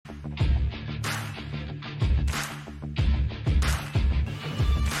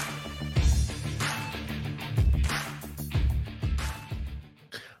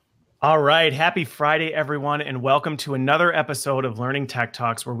All right. Happy Friday, everyone, and welcome to another episode of Learning Tech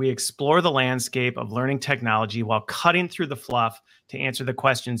Talks, where we explore the landscape of learning technology while cutting through the fluff to answer the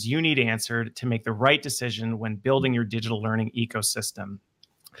questions you need answered to make the right decision when building your digital learning ecosystem.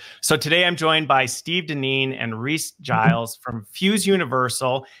 So today I'm joined by Steve Dineen and Reese Giles from Fuse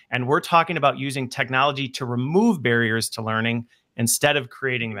Universal, and we're talking about using technology to remove barriers to learning instead of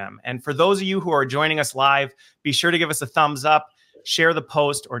creating them. And for those of you who are joining us live, be sure to give us a thumbs up, share the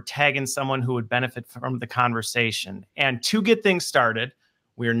post, or tag in someone who would benefit from the conversation. And to get things started,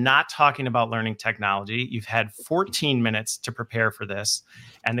 we're not talking about learning technology. You've had 14 minutes to prepare for this.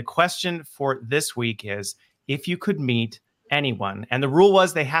 And the question for this week is, if you could meet anyone, and the rule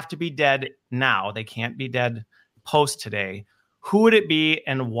was they have to be dead now, they can't be dead post today, who would it be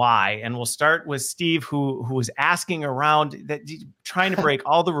and why? And we'll start with Steve, who was asking around, that trying to break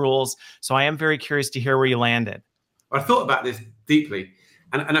all the rules. So I am very curious to hear where you landed. I thought about this deeply,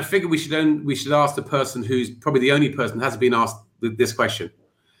 and I figured we should ask the person who's probably the only person that hasn't been asked this question.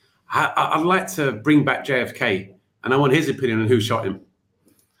 I'd like to bring back JFK, and I want his opinion on who shot him.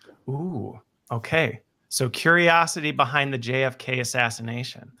 Ooh, okay. So curiosity behind the JFK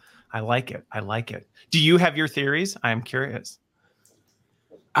assassination. I like it. I like it. Do you have your theories? I am curious.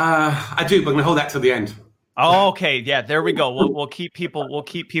 I do, but I'm gonna hold that till the end. Oh, okay. Yeah, there we go. We'll keep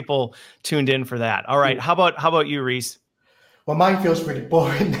people tuned in for that. All right. How about you, Reese? Well, mine feels pretty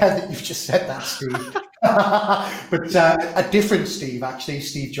boring now that you've just said that, Steve. But a different Steve, actually,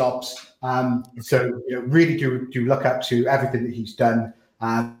 Steve Jobs. So really do look up to everything that he's done.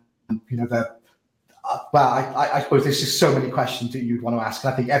 I suppose there's just so many questions that you'd want to ask.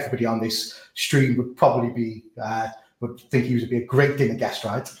 And I think everybody on this stream would probably would think he would be a great dinner guest,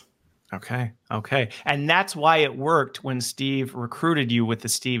 right? Okay. And that's why it worked when Steve recruited you with the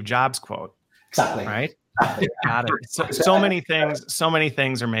Steve Jobs quote. Exactly. Right? Got it. So many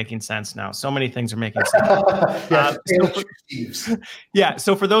things are making sense now. So many things are making sense.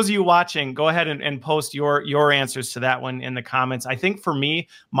 So for those of you watching, go ahead and post your answers to that one in the comments. I think for me,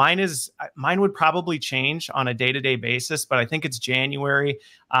 mine would probably change on a day-to-day basis, but I think it's January.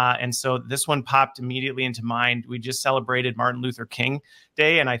 And so this one popped immediately into mind. We just celebrated Martin Luther King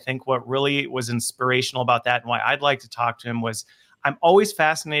Day. And I think what really was inspirational about that and why I'd like to talk to him was I'm always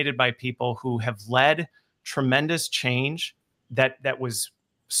fascinated by people who have led tremendous change that was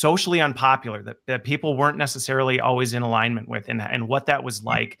socially unpopular, that people weren't necessarily always in alignment with, and what that was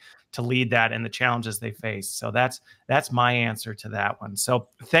like to lead that and the challenges they faced. So that's my answer to that one. So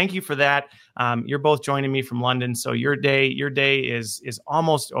thank you for that. You're both joining me from London. So your day is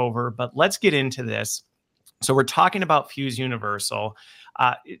almost over, but let's get into this. So we're talking about Fuse Universal.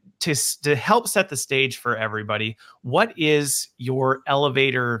 To help set the stage for everybody, what is your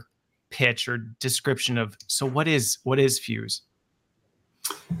elevator pitch or description of, so what is Fuse?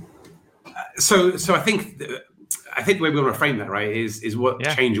 So I think the way we want to frame that, right, is what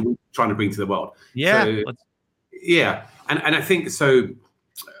change we're trying to bring to the world. And I think so.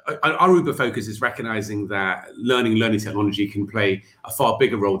 Our Uber focus is recognizing that learning technology can play a far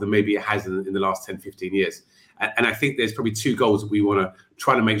bigger role than maybe it has in the last 10, 15 years. And I think there's probably two goals that we want to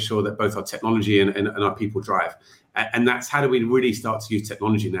try to make sure that both our technology and our people drive. And that's how do we really start to use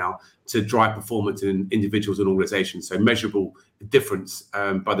technology now to drive performance in individuals and organizations. So measurable difference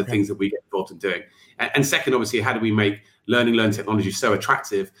by the things that we get involved in doing. And second, obviously, how do we make learning technology so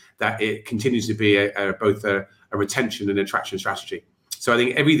attractive that it continues to be both a retention and attraction strategy. So I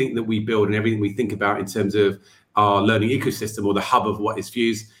think everything that we build and everything we think about in terms of our learning ecosystem or the hub of what is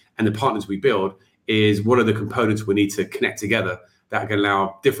Fuse and the partners we build is what are the components we need to connect together that can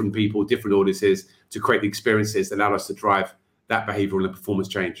allow different people, different audiences to create the experiences that allow us to drive that behavioral and performance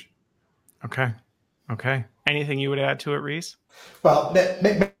change. Okay. Anything you would add to it, Reese? Well,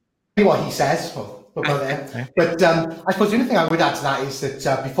 maybe what he says, we'll go there. But I suppose the only thing I would add to that is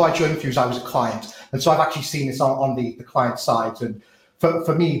that before I joined Fuse, I was a client. And so I've actually seen this on the client side. And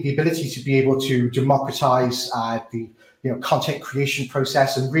for me, the ability to be able to democratize the content creation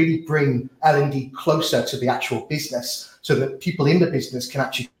process and really bring L&D closer to the actual business so that people in the business can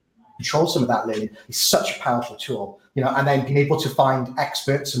actually control some of that learning is such a powerful tool, and then being able to find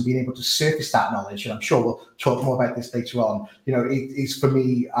experts and being able to surface that knowledge. And I'm sure we'll talk more about this later on. It is for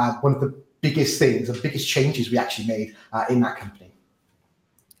me one of the biggest things, the biggest changes we actually made in that company.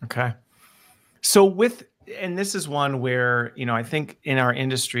 Okay. So and this is one where, I think in our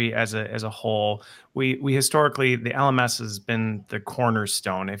industry as a whole, we historically, the LMS has been the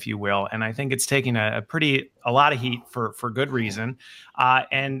cornerstone, if you will. And I think it's taking a lot of heat for good reason.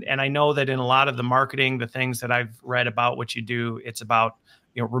 And I know that in a lot of the marketing, the things that I've read about what you do, it's about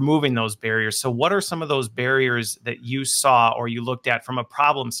removing those barriers. So what are some of those barriers that you saw or you looked at from a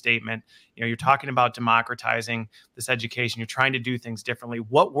problem statement? You're talking about democratizing this education. You're trying to do things differently.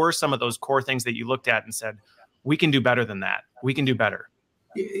 What were some of those core things that you looked at and said, we can do better than that? We can do better.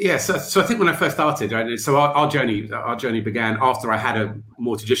 Yeah, so I think when I first started, right, so our journey began after I had a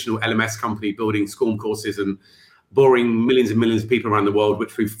more traditional LMS company building SCORM courses and boring millions and millions of people around the world,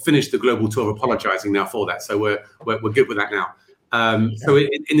 which we've finished the global tour of apologizing now for that. So we're good with that now. So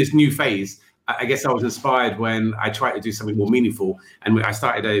in this new phase, I guess I was inspired when I tried to do something more meaningful, and I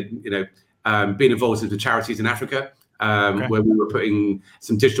started being involved with charities in Africa, where we were putting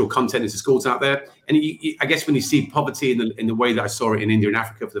some digital content into schools out there. And I guess when you see poverty in the way that I saw it in India and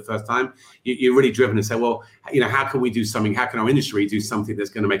Africa for the first time, you're really driven to say, well, how can we do something? How can our industry do something that's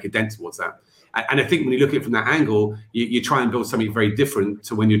going to make a dent towards that? And I think when you look at it from that angle, you try and build something very different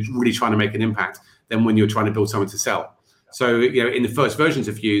to when you're really trying to make an impact than when you're trying to build something to sell. So, in the first versions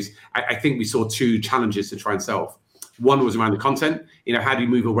of Fuse, I think we saw two challenges to try and solve. One was around the content. How do you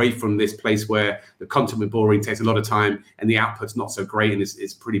move away from this place where the content was boring, takes a lot of time, and the output's not so great and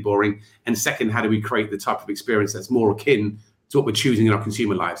it's pretty boring? And second, how do we create the type of experience that's more akin to what we're choosing in our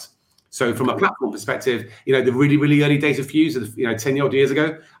consumer lives? So from a platform perspective, the really, really early days of Fuse, 10-odd years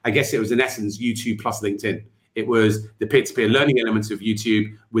ago, I guess it was in essence YouTube plus LinkedIn. It was the peer-to-peer learning elements of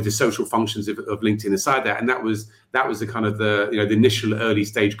YouTube with the social functions of LinkedIn inside that, and that was the kind of the initial early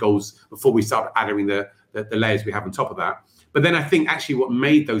stage goals before we started adding the layers we have on top of that. But then I think actually what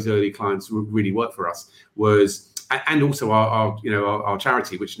made those early clients really work for us was, and also our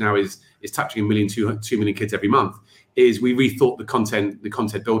charity, which now is touching 2 million kids every month, is we rethought the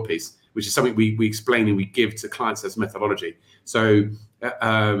content build piece, which is something we explain and we give to clients as methodology. So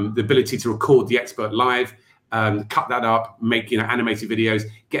the ability to record the expert live, cut that up, make animated videos,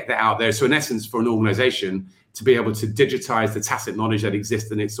 get that out there. So in essence, for an organization to be able to digitize the tacit knowledge that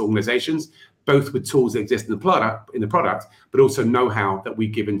exists in its organizations, both with tools that exist in the product, but also know-how that we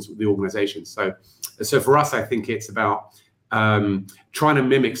give into the organization. So for us, I think it's about trying to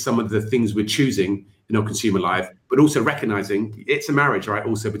mimic some of the things we're choosing in our consumer life, but also recognizing it's a marriage, right?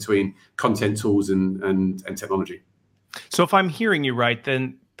 Also between content tools and technology. So if I'm hearing you right,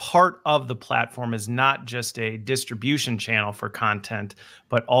 then part of the platform is not just a distribution channel for content,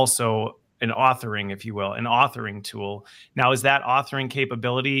 but also an authoring, if you will, an authoring tool. Now, is that authoring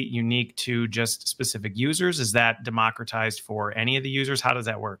capability unique to just specific users? Is that democratized for any of the users? How does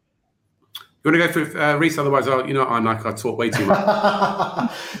that work? You want to go for Reese? Otherwise, I talk way too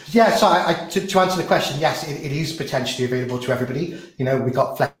much. Yeah, so to answer the question, yes, it is potentially available to everybody. We've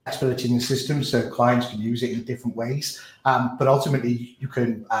got flexibility in the system, so clients can use it in different ways. But ultimately, you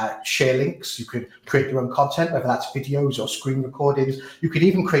can share links. You could create your own content, whether that's videos or screen recordings. You could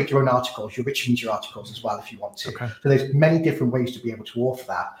even create your own articles, your rich media articles as well, if you want to. Okay. So there's many different ways to be able to offer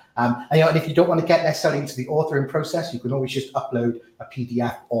that. And if you don't want to get necessarily into the authoring process, you can always just upload a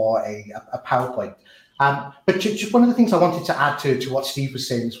PDF or a PowerPoint. But just one of the things I wanted to add to what Steve was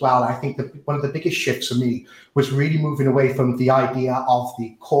saying as well, I think that one of the biggest shifts for me was really moving away from the idea of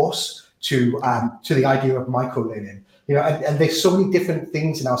the course to the idea of micro-learning. And there's so many different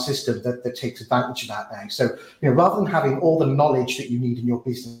things in our system that takes advantage of that now. So, rather than having all the knowledge that you need in your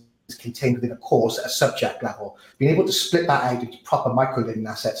business contained within a course at a subject level, being able to split that out into proper micro-learning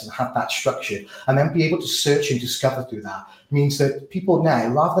assets and have that structured, and then be able to search and discover through that means that people now,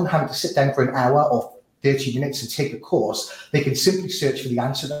 rather than having to sit down for an hour or 30 minutes and take a course, they can simply search for the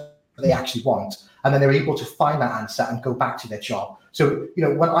answer that they actually want, and then they're able to find that answer and go back to their job. So,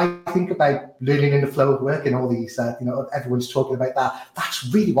 when I think about learning in the flow of work and all these, everyone's talking about that, that's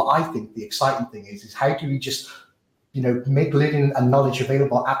really what I think the exciting thing is how do we just make learning and knowledge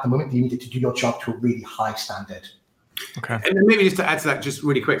available at the moment that you need it to do your job to a really high standard. Okay. And then maybe just to add to that, just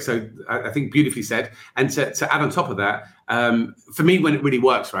really quick. So I think beautifully said. And to add on top of that, for me, when it really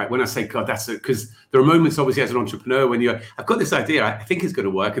works, right? When I say, God, that's it, because there are moments, obviously, as an entrepreneur, when I've got this idea, I think it's going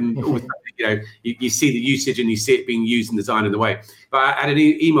to work. And all of a sudden, you see the usage and you see it being used and designed in the way. But I had an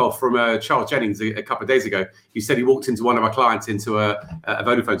email from Charles Jennings a couple of days ago. He said he walked into one of our clients into a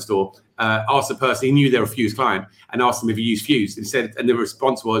Vodafone store, asked the person, he knew they were a Fuse client, and asked them if he used Fuse. And the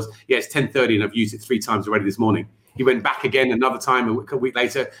response was, yeah, it's 10:30 and I've used it 3 times already this morning. He went back again another time a week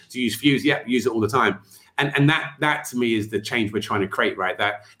later to use Fuse. Yeah, use it all the time. And that to me is the change we're trying to create, right?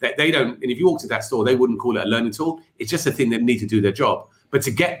 That they don't, and if you walked to that store, they wouldn't call it a learning tool. It's just a thing that need to do their job. But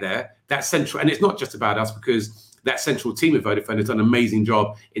to get there, that central, and it's not just about us, because that central team of Vodafone has done an amazing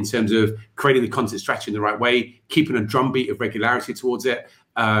job in terms of creating the content strategy in the right way, keeping a drumbeat of regularity towards it,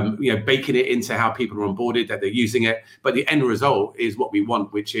 baking it into how people are onboarded, that they're using it. But the end result is what we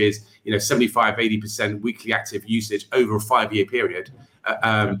want, which is 75, 80% weekly active usage over a 5-year period,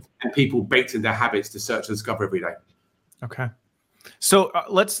 and people baked in their habits to search and discover every day. Okay. So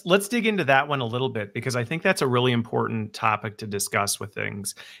let's dig into that one a little bit, because I think that's a really important topic to discuss with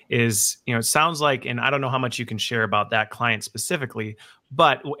things. Is, it sounds like, and I don't know how much you can share about that client specifically,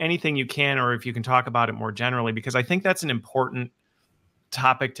 but anything you can, or if you can talk about it more generally, because I think that's an important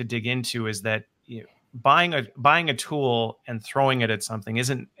topic to dig into, is that buying a tool and throwing it at something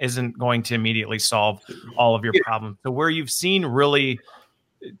isn't going to immediately solve all of your problems. So where you've seen really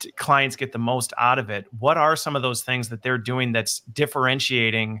clients get the most out of it, what are some of those things that they're doing that's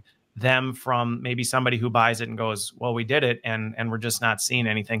differentiating them from maybe somebody who buys it and goes, well, we did it, and we're just not seeing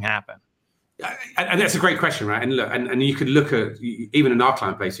anything happen? And that's a great question, right? And look, and you could look at, even in our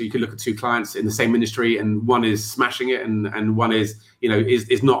client base, so you could look at 2 clients in the same industry, and one is smashing it, and one is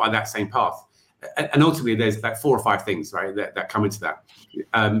not on that same path. And ultimately, there's like 4 or 5 things, right, that come into that.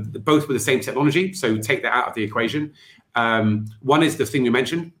 Both with the same technology, so take that out of the equation. One is the thing you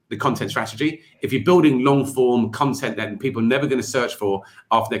mentioned, the content strategy. If you're building long form content that people are never going to search for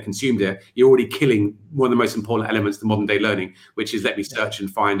after they've consumed it, you're already killing one of the most important elements to modern day learning, which is let me search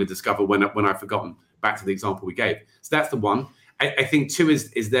and find and discover when I've forgotten, back to the example we gave. So that's the one. I think 2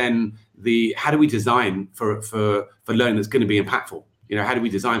 is then the, how do we design for learning that's going to be impactful? How do we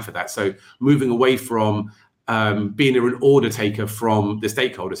design for that? So moving away from being an order taker from the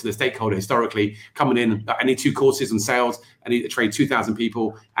stakeholder. So the stakeholder historically coming in, I need 2 courses on sales, I need to train 2,000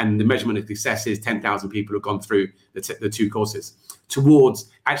 people, and the measurement of success is 10,000 people have gone through the 2 courses, towards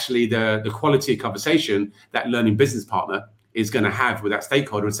actually the quality of conversation that learning business partner is going to have with that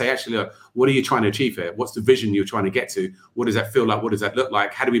stakeholder, and say, actually, look, what are you trying to achieve here? What's the vision you're trying to get to? What does that feel like? What does that look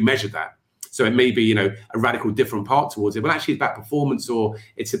like? How do we measure that? So it may be, a radical different part towards it, but actually it's about performance, or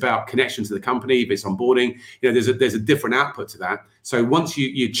it's about connection to the company. If it's onboarding, there's a different output to that. So once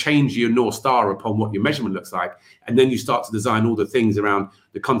you change your North Star upon what your measurement looks like, and then you start to design all the things around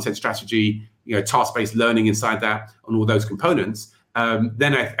the content strategy, task-based learning inside that, on all those components,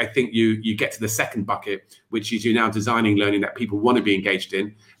 then I think you get to the second bucket, which is you're now designing learning that people want to be engaged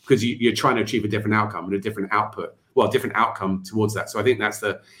in, because you're trying to achieve a different outcome and a different output. Well, different outcome towards that. So I think that's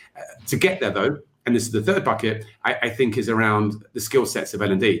to get there though. And this is the third bucket, I think, is around the skill sets of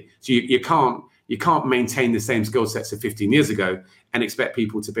L&D. So you can't maintain the same skill sets of 15 years ago and expect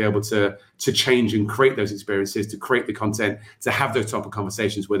people to be able to change and create those experiences, to create the content, to have those type of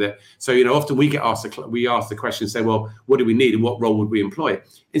conversations with it. So, often we ask the question, say, well, what do we need and what role would we employ?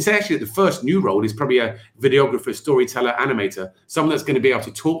 And say, actually, the first new role is probably a videographer, storyteller, animator, someone that's going to be able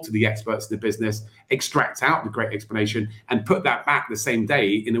to talk to the experts in the business, extract out the great explanation, and put that back the same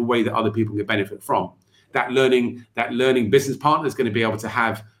day in a way that other people can benefit from. That learning business partner is going to be able to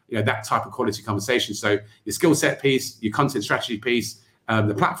have that type of quality conversation. So your skill set piece, your content strategy piece,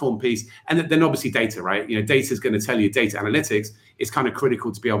 the platform piece, and then obviously data, right? Data is going to tell you, data analytics is kind of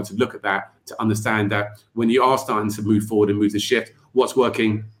critical to be able to look at that, to understand that when you are starting to move forward and move the shift, what's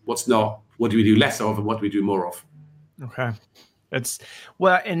working, what's not, what do we do less of, and what do we do more of? Okay.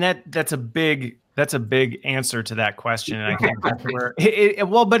 And that's a big answer to that question. And I think that's where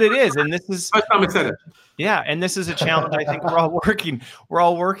but it is. And this is first time I said it. Yeah. And this is a challenge I think we're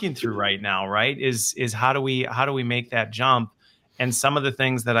all working through right now, right? Is how do we make that jump? And some of the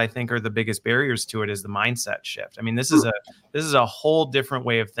things that I think are the biggest barriers to it is the mindset shift. I mean, this is a whole different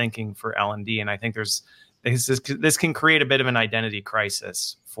way of thinking for L&D. And I think this can create a bit of an identity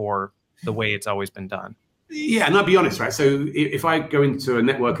crisis for the way it's always been done. Yeah, and I'll be honest, right? So if I go into a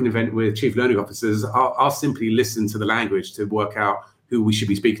networking event with chief learning officers, I'll simply listen to the language to work out who we should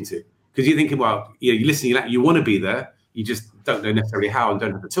be speaking to. Because you're thinking, well, you're listening, you want to be there, you just don't know necessarily how and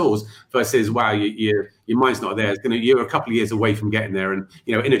don't have the tools. Versus, wow, your mind's not there. You're a couple of years away from getting there, and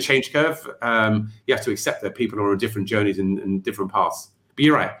in a change curve, you have to accept that people are on different journeys and different paths. But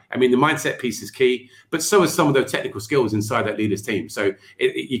you're right. I mean, the mindset piece is key, but so is some of the technical skills inside that leader's team. So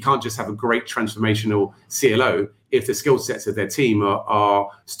you can't just have a great transformational CLO if the skill sets of their team are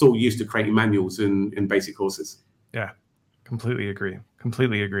still used to creating manuals and basic courses. Yeah, completely agree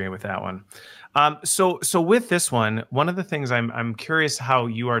with that one. So with this one of the things I'm curious how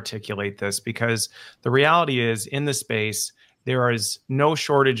you articulate this, because the reality is in the space, there is no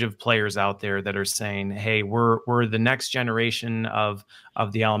shortage of players out there that are saying, hey, we're the next generation of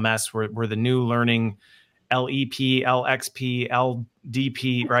the LMS. We're the new learning LEP, LXP,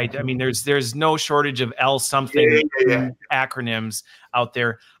 LDP, right? I mean, there's no shortage of L something acronyms out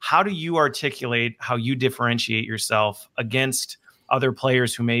there. How do you articulate how you differentiate yourself against other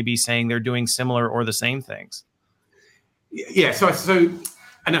players who may be saying they're doing similar or the same things? Yeah, so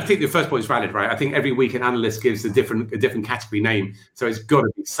And I think the first point is valid, right? I think every week an analyst gives a different category name, so it's got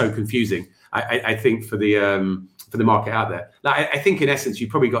to be so confusing. I think for the market out there. Like, I think in essence, you've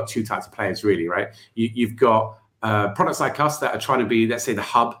probably got two types of players, really, right? You've got products like us that are trying to be, let's say, the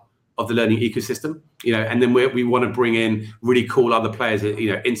hub of the learning ecosystem, and then we want to bring in really cool other players,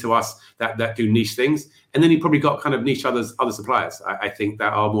 into us that do niche things. And then you probably got kind of niche other suppliers, I think,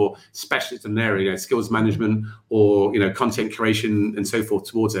 that are more specialist in an area, skills management or, content curation and so forth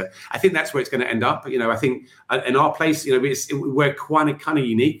towards it. I think that's where it's going to end up. I think in our place, we're quite kind of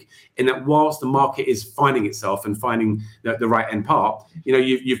unique in that whilst the market is finding itself and finding the right end part,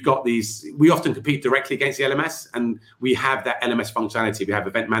 you've got these, we often compete directly against the LMS, and we have that LMS functionality. We have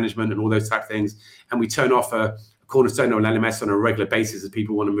event management and all those type of things. And we turn off a cornerstone or an LMS on a regular basis as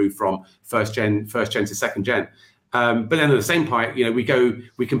people want to move from first gen to second gen. But then at the same point,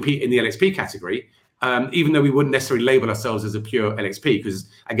 we compete in the LXP category, even though we wouldn't necessarily label ourselves as a pure LXP, because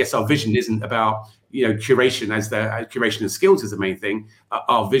I guess our vision isn't about curation curation of skills is the main thing.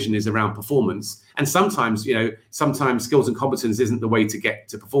 Our vision is around performance, and sometimes skills and competence isn't the way to get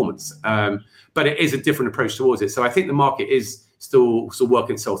to performance, but it is a different approach towards it. So I think the market is still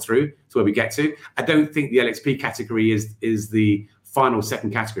working itself through to where we get to. I don't think the LXP category is the final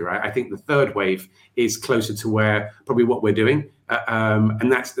second category, right? I think the third wave is closer to where probably what we're doing,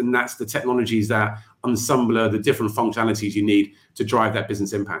 and that's the technologies that ensemble the different functionalities you need to drive that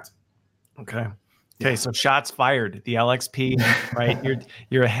business impact. Okay, so shots fired. The LXP, right?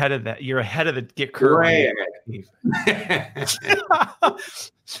 You're ahead of that. You're ahead of the get curve. Right.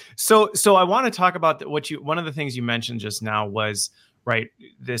 So I want to talk about one of the things you mentioned just now was, right,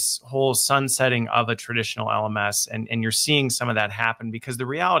 this whole sunsetting of a traditional LMS, and you're seeing some of that happen, because the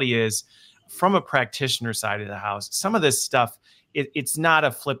reality is, from a practitioner side of the house, some of this stuff, it's not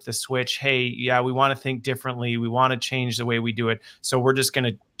a flip the switch. Hey, yeah, we want to think differently. We want to change the way we do it. So we're just going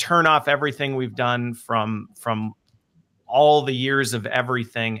to turn off everything we've done from all the years of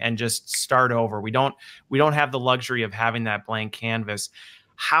everything and just start over. We don't have the luxury of having that blank canvas.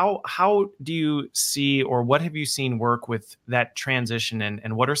 How do you see, or what have you seen work with that transition,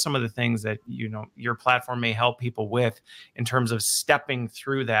 and what are some of the things that your platform may help people with in terms of stepping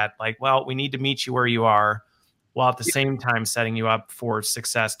through that? Like, well, we need to meet you where you are, while at the same time setting you up for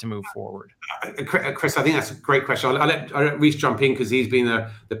success to move forward? Chris, I think that's a great question. I'll let Reece jump in, because he's been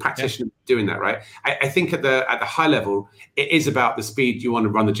the practitioner doing that, right? I think at the high level, it is about the speed you want to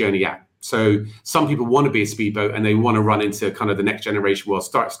run the journey at. So some people want to be a speedboat and they want to run into kind of the next generation. Well,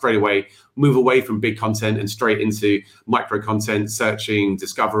 start straight away, move away from big content and straight into micro content, searching,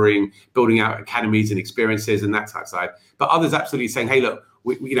 discovering, building out academies and experiences and that type of side. But others absolutely saying, hey, look,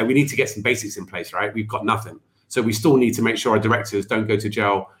 we need to get some basics in place, right? We've got nothing. So we still need to make sure our directors don't go to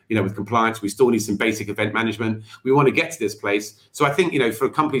jail, with compliance. We still need some basic event management. We want to get to this place. So I think, for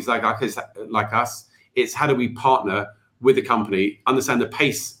companies like us, it's how do we partner with the company, understand the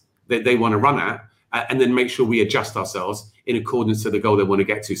pace that they want to run at, and then make sure we adjust ourselves in accordance to the goal they want to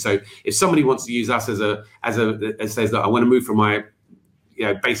get to. So if somebody wants to use us as says that I want to move from my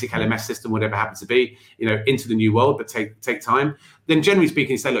basic LMS system, whatever it happens to be, into the new world, but take time, then generally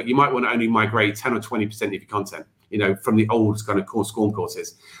speaking, say, look, you might want to only migrate 10 or 20% of your content, from the old kind of core SCORM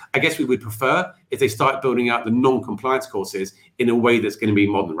courses. I guess we would prefer if they start building out the non-compliance courses in a way that's going to be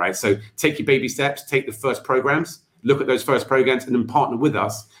modern, right? So take your baby steps, take the first programs, look at those first programs, and then partner with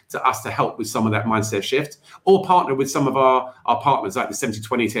us to help with some of that mindset shift, or partner with some of our partners like the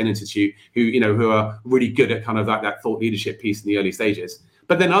 70-20-10 Institute, who are really good at kind of like that thought leadership piece in the early stages.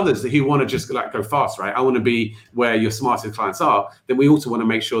 But then others who want to just go fast, right? I want to be where your smartest clients are. Then we also want to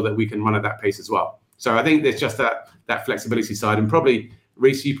make sure that we can run at that pace as well. So I think there's just that flexibility side. And probably,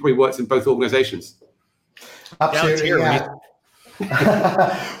 Reece, you probably worked in both organizations. Absolutely, yeah.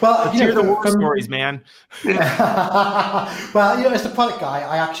 Well, hear the war stories, man. Well, as the product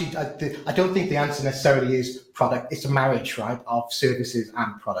guy, I don't think the answer necessarily is product. It's a marriage, right, of services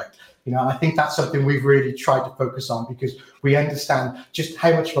and product. I think that's something we've really tried to focus on, because we understand just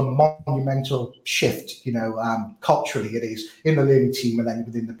how much of a monumental shift, culturally it is in the learning team and then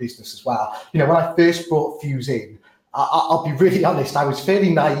within the business as well. When I first brought Fuse in, I'll be really honest, I was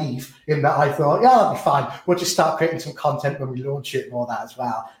fairly naive in that I thought, yeah, that'll be fine. We'll just start creating some content when we launch it and all that as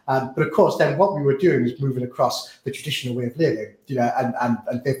well. But of course, then what we were doing was moving across the traditional way of learning,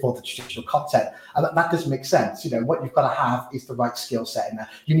 and therefore the traditional content. And that doesn't make sense. What you've got to have is the right skill set in there.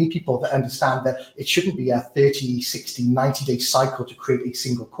 You need people that understand that it shouldn't be a 30, 60, 90-day cycle to create a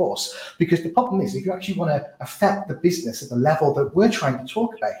single course. Because the problem is, if you actually want to affect the business at the level that we're trying to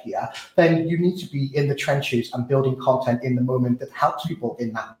talk about here, then you need to be in the trenches and building content in the moment that helps people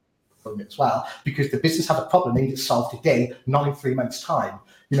in that moment as well, because the business has a problem they need to solve today, not in 3 months' time.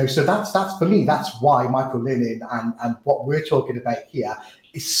 So that's for me, that's why micro-learning and what we're talking about here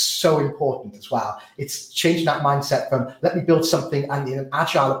is so important as well. It's changing that mindset from let me build something and in an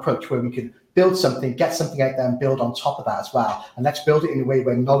agile approach where we can build something, get something out there and build on top of that as well. And let's build it in a way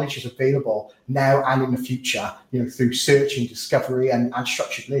where knowledge is available now and in the future, through search and discovery and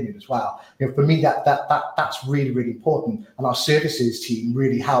structured learning as well. For me, that's really, really important. And our services team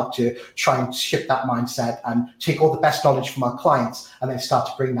really help to try and shift that mindset and take all the best knowledge from our clients and then start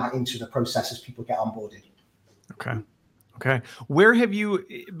to bring that into the process as people get onboarded. Okay. Where have you,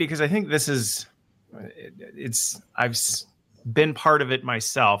 because I think this is, I've been part of it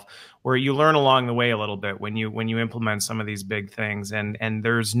myself, where you learn along the way a little bit when you implement some of these big things, and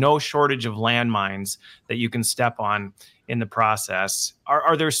there's no shortage of landmines that you can step on in the process.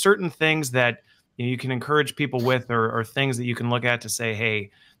 Are there certain things that you can encourage people with, or things that you can look at to say, hey,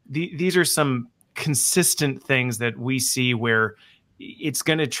 these are some consistent things that we see where it's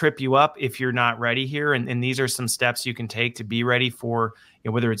going to trip you up if you're not ready here, and these are some steps you can take to be ready for,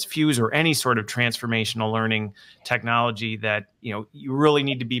 whether it's Fuse or any sort of transformational learning technology that you really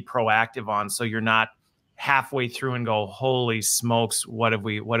need to be proactive on, so you're not halfway through and go, holy smokes, what have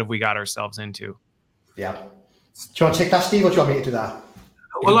we got ourselves into? Yeah. Do you want to take that, Steve, or do you want me to do that?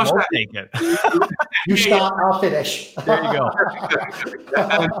 Well, I'll take it. You start, I'll finish. There you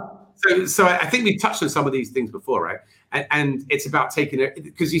go. So I think we've touched on some of these things before, right? And it's about taking it,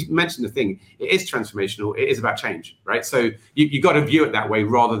 because you mentioned the thing, it is transformational, it is about change, right? So you got to view it that way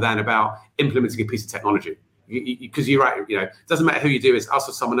rather than about implementing a piece of technology. Because you're right, it doesn't matter who you do, it's us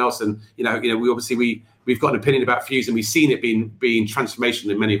or someone else. And we obviously we've got an opinion about Fuse, and we've seen it being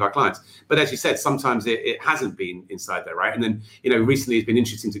transformational in many of our clients. But as you said, sometimes it hasn't been inside there, right? And then recently it's been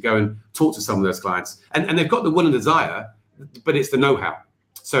interesting to go and talk to some of those clients, and they've got the will and desire, but it's the know-how.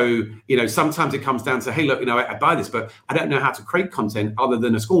 So, sometimes it comes down to, hey, look, I buy this, but I don't know how to create content other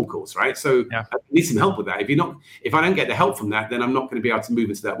than a school course, right? So I need some help with that. If I don't get the help from that, then I'm not going to be able to move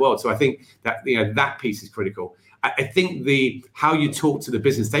into that world. So I think that, that piece is critical. I think how you talk to the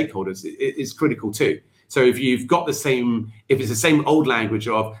business stakeholders is critical too. So if it's the same old language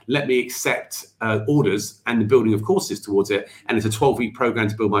of let me accept orders and the building of courses towards it, and it's a 12-week program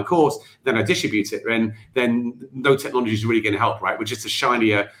to build my course, then I distribute it, then no technology is really going to help, right? We're just a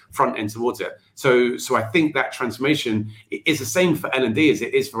shinier front end towards it. So I think that transformation is the same for L&D as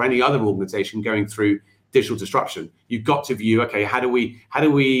it is for any other organization going through digital disruption. You've got to view, okay, how do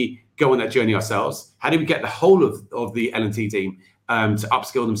we go on that journey ourselves? How do we get the whole of the L&D team to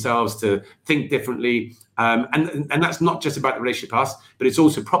upskill themselves, to think differently? And that's not just about the relationship us, but it's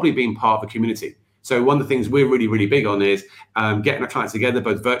also probably being part of a community. So one of the things we're really, really big on is getting our clients together,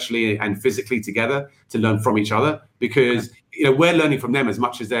 both virtually and physically together, to learn from each other, because we're learning from them as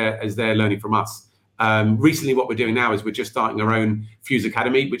much as they're learning from us. Recently, what we're doing now is we're just starting our own Fuse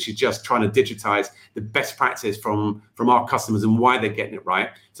Academy, which is just trying to digitize the best practice from our customers and why they're getting it right,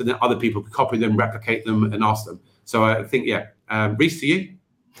 so that other people can copy them, replicate them, and ask them. So I think, Reece, to you.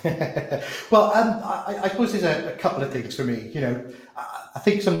 Well, I suppose there's a couple of things for me. I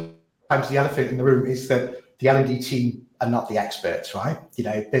think sometimes the elephant in the room is that the L&D team are not the experts, right?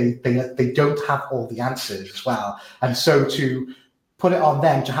 They don't have all the answers as well, and so to put it on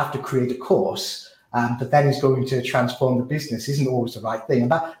them to have to create a course that then is going to transform the business isn't always the right thing.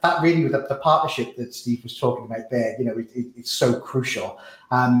 And that really, with the partnership that Steve was talking about there, it's so crucial.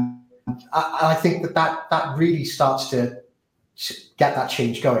 I think that really starts to get that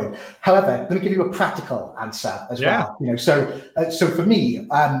change going. However, let me give you a practical answer as well. So for me,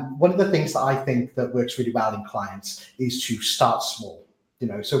 one of the things that I think that works really well in clients is to start small.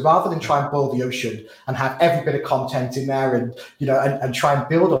 So rather than try and boil the ocean and have every bit of content in there and try and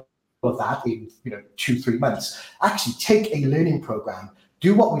build all of that in 2-3 months, actually take a learning program.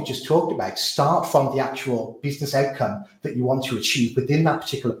 Do what we've just talked about. Start from the actual business outcome that you want to achieve within that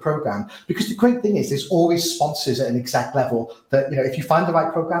particular program. Because the great thing is there's always sponsors at an exec level that, if you find the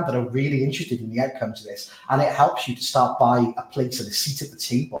right program, that are really interested in the outcomes of this, and it helps you to start by a place and a seat at the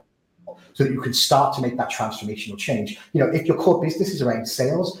table, so that you can start to make that transformational change. If your core business is around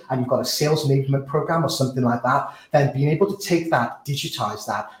sales and you've got a sales enablement program or something like that, then being able to take that, digitize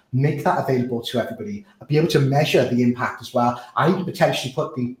that, make that available to everybody, be able to measure the impact as well, and even potentially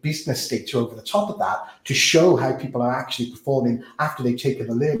put the business data over the top of that to show how people are actually performing after they've taken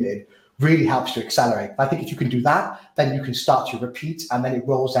the learning, really helps to accelerate. I think if you can do that, then you can start to repeat, and then it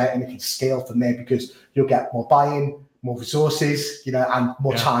rolls out and it can scale from there, because you'll get more buy-in, more resources, and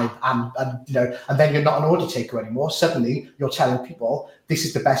more time, and then you're not an order taker anymore. Suddenly you're telling people this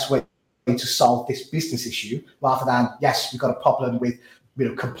is the best way to solve this business issue, rather than, yes, we've got a problem with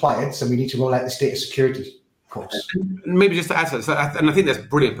compliance and we need to roll out this data security course. Maybe just to add to that, so and I think that's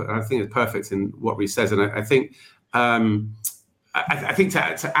brilliant. I think it's perfect in what Reece says, and I think I think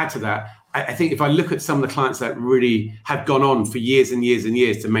to add to that, I think if I look at some of the clients that really have gone on for years and years and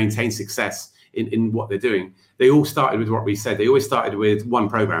years to maintain success in what they're doing, they all started with what we said. They always started with one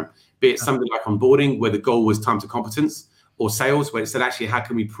program, be it something like onboarding, where the goal was time to competence, or sales, where it said, actually, how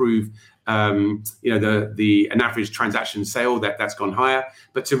can we prove an average transaction sale that's gone higher,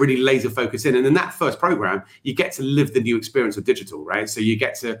 but to really laser focus in. And in that first program, you get to live the new experience of digital, right? So you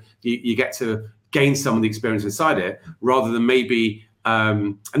get to gain some of the experience inside it, rather than maybe,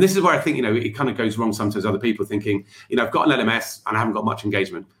 and this is where I think, it kind of goes wrong sometimes. Other people thinking, I've got an LMS and I haven't got much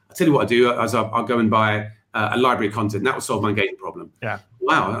engagement. I'll tell you what I do, I'll go and buy a library of content. That will solve my engagement problem. Yeah.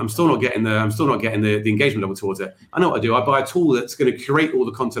 Wow, I'm still not getting the engagement level towards it. I know what I do. I buy a tool that's going to curate all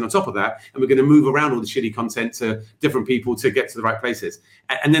the content on top of that, and we're going to move around all the shitty content to different people to get to the right places.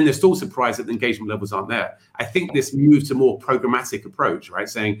 And then they're still surprised that the engagement levels aren't there. I think this move to more programmatic approach, right?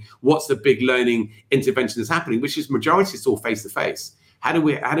 Saying what's the big learning intervention that's happening, which is majority still face to face. How do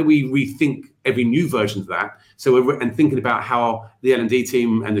we rethink every new version of that? And thinking about how the L&D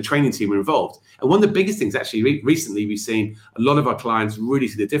team and the training team are involved. And one of the biggest things actually recently we've seen a lot of our clients really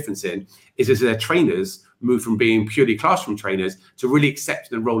see the difference in is as their trainers move from being purely classroom trainers to really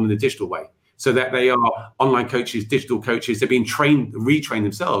accepting the role in the digital way. So that they are online coaches, digital coaches. They're being retrained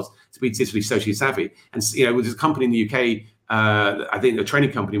themselves to be digitally socially savvy. And there's a company in the UK, I think a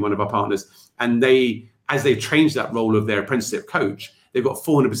training company, one of our partners, and as they've changed that role of their apprenticeship coach, they've got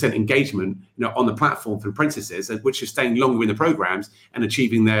 400% engagement, on the platform for apprentices, which is staying longer in the programs and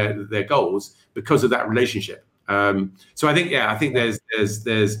achieving their goals because of that relationship. So I think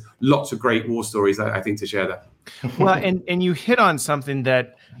there's lots of great war stories I think to share there. Well, and you hit on something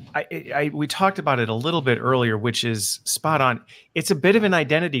that we talked about it a little bit earlier, which is spot on. It's a bit of an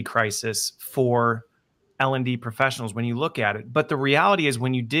identity crisis for L&D professionals when you look at it. But the reality is,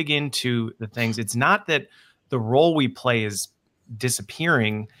 when you dig into the things, it's not that the role we play is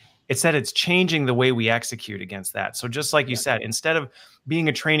disappearing, it's that it's changing the way we execute against that. So just like you said, instead of being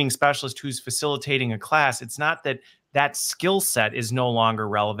a training specialist who's facilitating a class, it's not that that skill set is no longer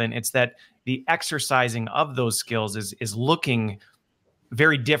relevant. It's that the exercising of those skills is looking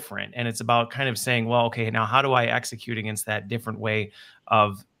very different. And it's about kind of saying, well, okay, now how do I execute against that different way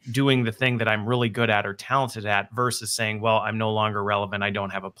of doing the thing that I'm really good at or talented at, versus saying, well, I'm no longer relevant, I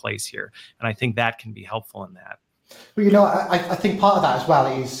don't have a place here. And I think that can be helpful in that. Well, I think part of that as well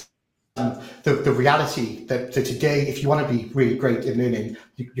is the reality that today, if you want to be really great in learning,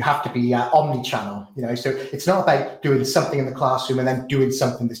 you have to be omni-channel. So it's not about doing something in the classroom and then doing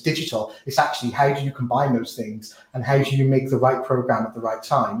something that's digital. It's actually, how do you combine those things, and how do you make the right program at the right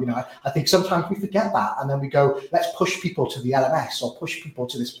time? I think sometimes we forget that, and then we go, let's push people to the LMS or push people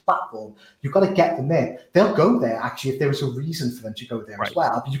to this platform. You've got to get them in. They'll go there actually if there is a reason for them to go there as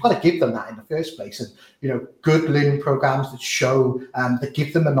well. But you've got to give them that in the first place. And good learning programs that show that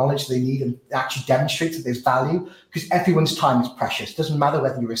give them the knowledge they need and actually demonstrate that there's value, because everyone's time is precious. It doesn't matter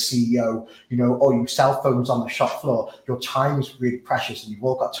whether you're a CEO, or your cell phone's on the shop floor. Your time is really precious, and you've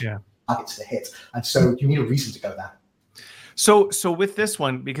all got targets to hit. And so you need a reason to go there. So with this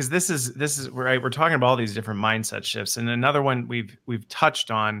one, because this is where we're talking about all these different mindset shifts, and another one we've touched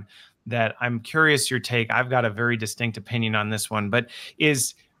on that I'm curious your take. I've got a very distinct opinion on this one, but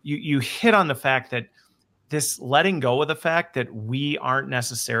is you hit on the fact that this letting go of the fact that we aren't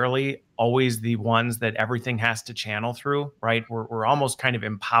necessarily always the ones that everything has to channel through, right? We're almost kind of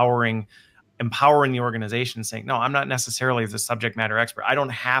empowering the organization, saying, no, I'm not necessarily the subject matter expert. I don't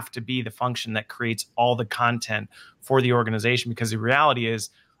have to be the function that creates all the content for the organization, because the reality is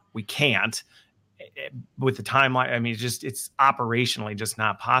we can't with the timeline. I mean, it's operationally just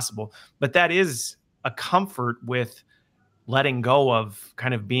not possible. But that is a comfort with letting go of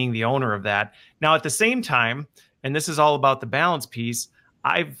kind of being the owner of that. Now, at the same time, and this is all about the balance piece,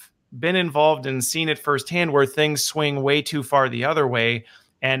 I've been involved and seen it firsthand where things swing way too far the other way.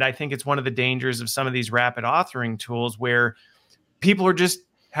 And I think it's one of the dangers of some of these rapid authoring tools where people are just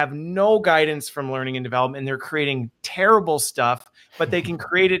have no guidance from learning and development, and they're creating terrible stuff, but they can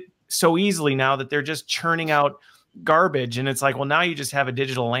create it so easily now that they're just churning out garbage. And it's like, well, now you just have a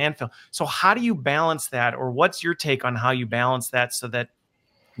digital landfill. So how do you balance that? Or what's your take on how you balance that so that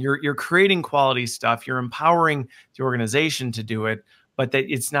you're creating quality stuff, you're empowering the organization to do it, but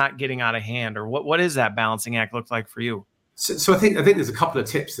that it's not getting out of hand? Or what is that balancing act look like for you? So I think there's a couple of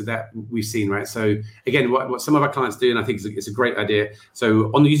tips that we've seen, right? So again, what some of our clients do, and I think it's a great idea.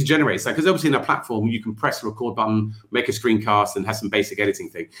 So on the user generated side, because obviously in our platform, you can press the record button, make a screencast, and have some basic editing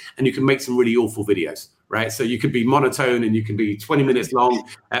thing, and you can make some really awful videos, right? So you could be monotone, and you can be 20 minutes long,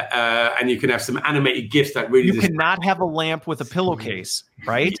 and you can have some animated GIFs that really. You cannot have a lamp with a pillowcase,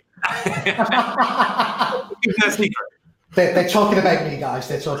 right? That's secret. They're talking about me, guys.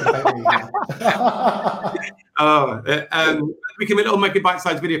 They're talking about me. We can make a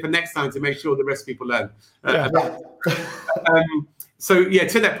bite-sized video for next time to make sure the rest of people learn. So yeah,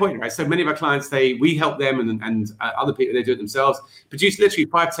 to that point, right? So many of our clients, we help them, and other people, they do it themselves. Produce literally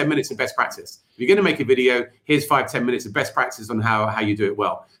 5-10 minutes of best practice. If you're going to make a video, here's 5-10 minutes of best practice on how you do it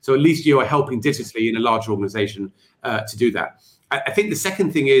well. So at least you are helping digitally in a larger organization to do that. I think the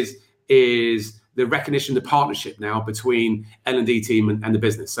second thing is the recognition, the partnership now between L&D team and the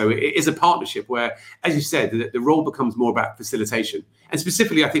business. So it is a partnership where, as you said, the role becomes more about facilitation. And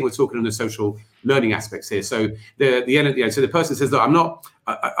specifically, I think we're talking on the social learning aspects here. So the L&D, so the person says, look,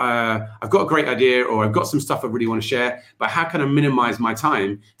 I've got a great idea, or I've got some stuff I really want to share, but how can I minimize my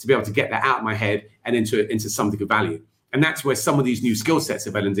time to be able to get that out of my head and into something of value? And that's where some of these new skill sets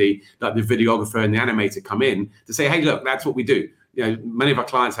of L&D, like the videographer and the animator, come in to say, hey, look, that's what we do. Many of our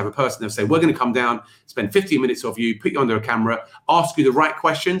clients have a person that say, we're going to come down, spend 15 minutes of you, put you under a camera, ask you the right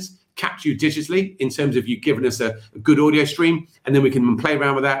questions, capture you digitally in terms of you giving us a good audio stream, and then we can play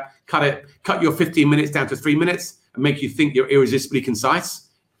around with that, cut your 15 minutes down to 3 minutes, and make you think you're irresistibly concise.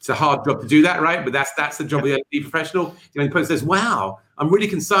 It's a hard job to do that, right? But that's the job of the L&D professional. The person says, wow, I'm really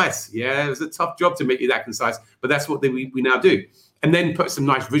concise. Yeah, it was a tough job to make you that concise, but that's what we now do. And then put some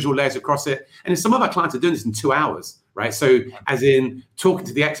nice visual layers across it. And some of our clients are doing this in 2 hours, right? So as in talking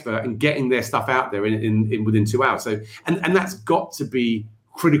to the expert and getting their stuff out there in within 2 hours. So and that's got to be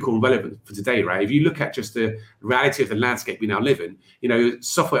critical and relevant for today, right? If you look at just the reality of the landscape we now live in,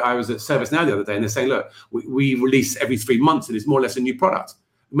 software, I was at ServiceNow the other day, and they're saying, look, we release every 3 months, and it's more or less a new product.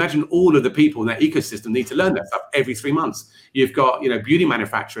 Imagine all of the people in that ecosystem need to learn that stuff every 3 months. You've got, beauty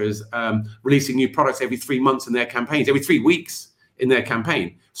manufacturers releasing new products every 3 months in their campaigns, every 3 weeks in their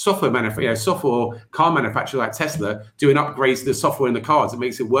campaign. Software car manufacturers like Tesla doing upgrades to the software in the cars that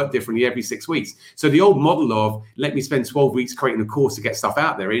makes it work differently every 6 weeks. So the old model of let me spend 12 weeks creating a course to get stuff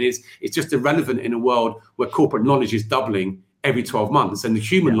out there, it's just irrelevant in a world where corporate knowledge is doubling every 12 months and the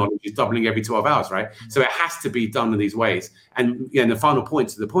human knowledge is doubling every 12 hours, right? So it has to be done in these ways. And the final point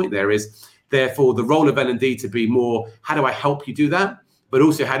to the point there is, therefore, the role of L&D to be more, how do I help you do that? But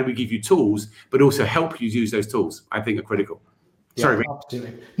also, how do we give you tools, but also help you use those tools, I think are critical. Sorry,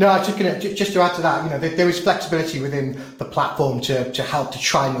 absolutely. No, I was just going to just to add to that. there is flexibility within the platform to help to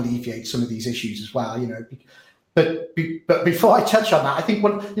try and alleviate some of these issues as well. But before I touch on that, I think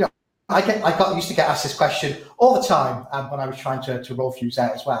I got used to get asked this question all the time when I was trying to roll Fuse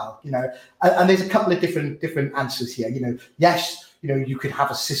out as well. And there's a couple of different answers here. Yes, you could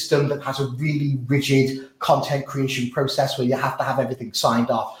have a system that has a really rigid content creation process where you have to have everything signed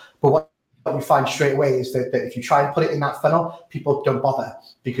off. But what we find straight away is that if you try and put it in that funnel, people don't bother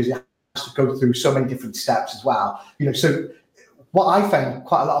because it has to go through so many different steps as well. So what I found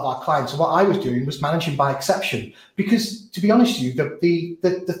quite a lot of our clients and what I was doing was managing by exception, because to be honest with you,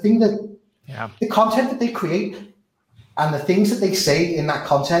 the thing that the content that they create and the things that they say in that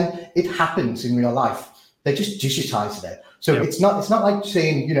content, it happens in real life. They're just digitizing it. So it's not like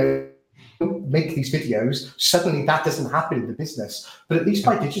saying, make these videos, suddenly that doesn't happen in the business. But at least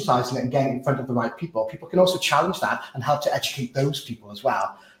by digitizing it and getting in front of the right people can also challenge that and help to educate those people as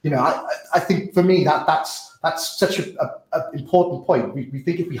well. I think for me that's such an important point. We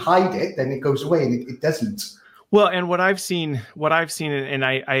think if we hide it, then it goes away, and it doesn't. Well, and what I've seen, and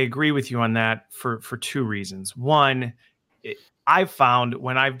I agree with you on that for 2 reasons. One, I've found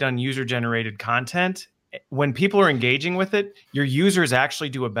when I've done user-generated content, when people are engaging with it, your users actually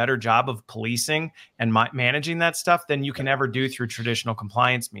do a better job of policing and managing that stuff than you can ever do through traditional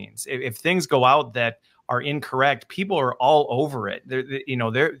compliance means. If things go out that are incorrect, people are all over it.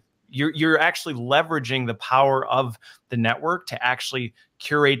 You're actually leveraging the power of the network to actually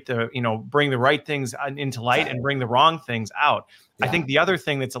curate bring the right things into light and bring the wrong things out. I think the other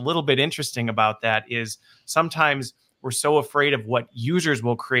thing that's a little bit interesting about that is sometimes we're so afraid of what users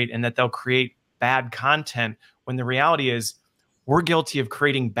will create and that they'll create bad content, when the reality is we're guilty of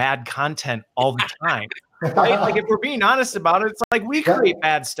creating bad content all the time. Right? Like if we're being honest about it, it's like we create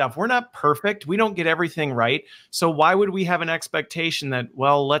bad stuff. We're not perfect. We don't get everything right. So why would we have an expectation that,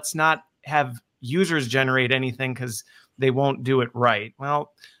 well, let's not have users generate anything because they won't do it right?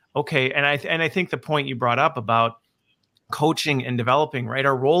 Well, okay. And I think the point you brought up about coaching and developing, right?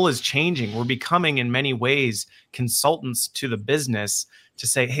 Our role is changing. We're becoming, in many ways, consultants to the business to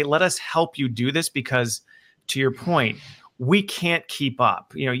say, hey, let us help you do this, because to your point, we can't keep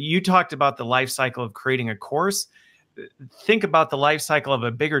up. You talked about the life cycle of creating a course. Think about the life cycle of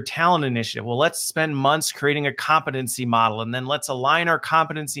a bigger talent initiative. Well, let's spend months creating a competency model, and then let's align our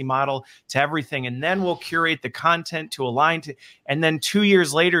competency model to everything. And then we'll curate the content to align to, and then 2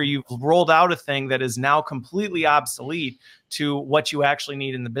 years later, you've rolled out a thing that is now completely obsolete to what you actually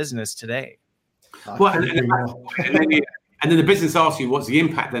need in the business today. Well, and then the business asks you, what's the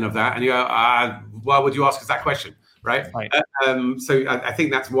impact then of that? And you go, why would you ask us that question? Right. So I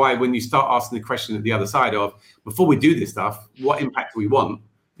think that's why when you start asking the question at the other side of, before we do this stuff, what impact do we want?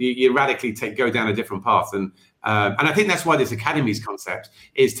 You radically go down a different path. And I think that's why this academies concept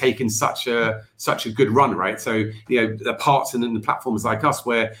is taking such a good run, right? So, the parts and then the platforms like us,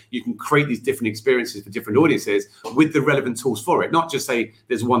 where you can create these different experiences for different audiences with the relevant tools for it. Not just say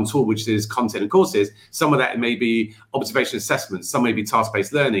there's one tool, which is content and courses. Some of that may be observation assessments. Some may be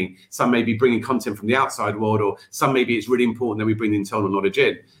task-based learning. Some may be bringing content from the outside world, or some maybe it's really important that we bring the internal knowledge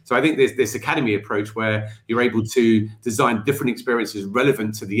in. So I think there's this academy approach where you're able to design different experiences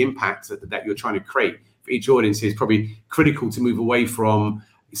relevant to the impact that you're trying to create for each audience. Is probably critical to move away from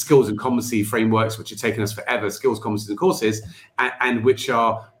skills and competency frameworks, which have taken us forever, skills, competencies, and courses, and which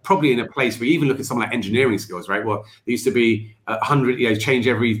are probably in a place where you even look at something like engineering skills, right? Well, there used to be 100, change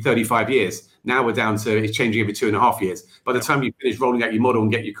every 35 years. Now we're down to it's changing every 2.5 years. By the time you finish rolling out your model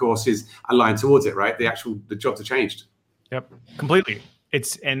and get your courses aligned towards it, right? The jobs have changed. Yep, completely.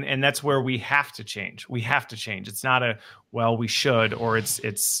 It's and that's where we have to change. We have to change. It's not we should, or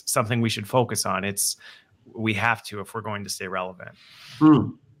it's something we should focus on. We have to if we're going to stay relevant.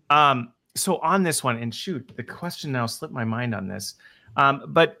 So on this one, and shoot, the question now slipped my mind on this.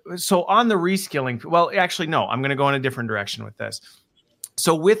 But so on the reskilling, well, actually, no, I'm going to go in a different direction with this.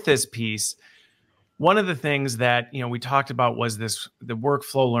 So with this piece, one of the things that, we talked about was the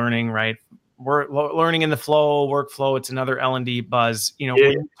workflow learning, right? We're learning in the flow, workflow. It's another L&D buzz. When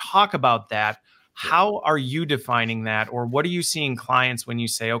you talk about that, how are you defining that? Or what are you seeing clients when you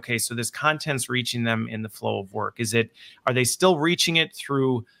say, okay, so this content's reaching them in the flow of work? Are they still reaching it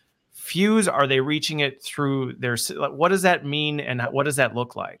through Fuse? Are they reaching it through what does that mean? And what does that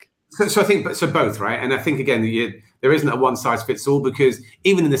look like? So I think, both, right? And I think, again, there isn't a one size fits all, because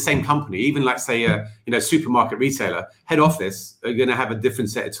even in the same company, even like say a supermarket retailer, head office are going to have a different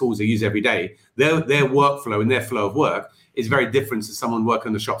set of tools they use every day. Their workflow and their flow of work is very different to someone working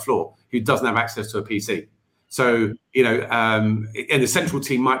on the shop floor who doesn't have access to a PC. So, and the central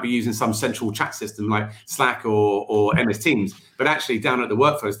team might be using some central chat system like Slack or MS Teams, but actually down at the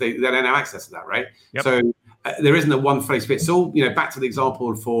workforce, they don't have access to that, right? Yep. So there isn't a one place fits all. Back to the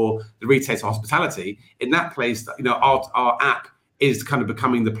example for the retail to hospitality. In that place, our app is kind of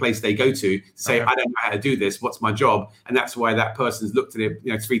becoming the place they go to say, okay, I don't know how to do this. What's my job? And that's why that person's looked at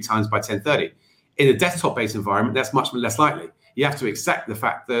it, 3 times by 10:30. In a desktop-based environment, that's much less likely. You have to accept the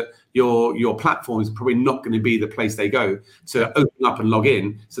fact that your platform is probably not going to be the place they go to open up and log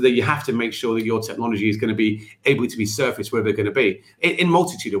in, so that you have to make sure that your technology is going to be able to be surfaced where they're going to be in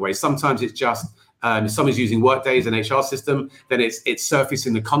multitude of ways. Sometimes it's just if someone's using Workday as an HR system, then it's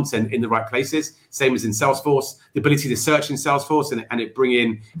surfacing the content in the right places. Same as in Salesforce, the ability to search in Salesforce and it bring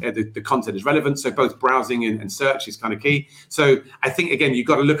in the content is relevant. So both browsing and search is kind of key. So I think, again, you've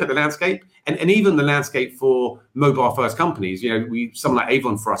got to look at the landscape and even the landscape for mobile first companies. Someone like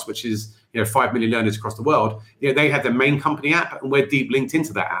Avon for us, which is 5 million learners across the world. They have their main company app, and we're deep linked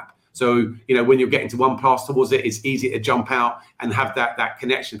into that app. So, when you're getting to one pass towards it, it's easy to jump out and have that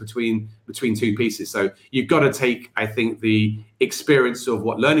connection between 2 pieces. So you've got to take, I think, the experience of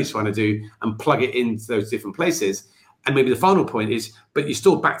what learning's trying to do and plug it into those different places. And maybe the final point is, but you're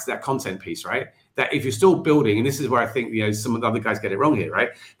still back to that content piece, right? That if you're still building, and this is where I think, some of the other guys get it wrong here,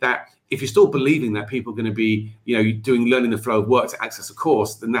 right? That if you're still believing that people are going to be, doing learning the flow of work to access a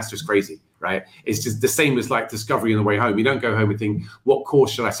course, then that's just crazy. Right? It's just the same as like discovery on the way home. You don't go home and think, what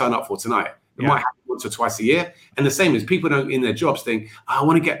course should I sign up for tonight? It might happen once or twice a year. And the same as people don't in their jobs think, I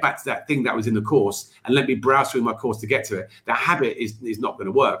want to get back to that thing that was in the course and let me browse through my course to get to it. That habit is not going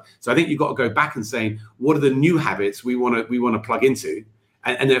to work. So I think you've got to go back and say, what are the new habits we want to plug into?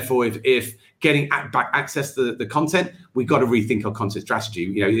 And therefore, if getting back access to the content, we've got to rethink our content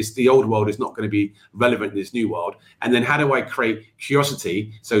strategy. It's the old world is not going to be relevant in this new world. And then how do I create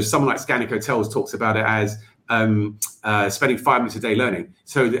curiosity? So someone like Scandic Hotels talks about it as spending 5 minutes a day learning.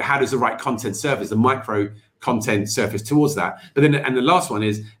 So how does the right content surface, the micro content surface towards that? But then, and the last one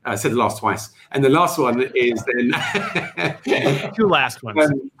is, I said the last twice, and the last one is then two last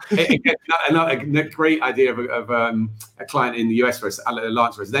ones. A great idea of a client in the US for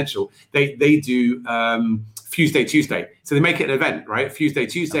Alliance Residential. They do Fuse Day Tuesday. So they make it an event, right? Fuse Day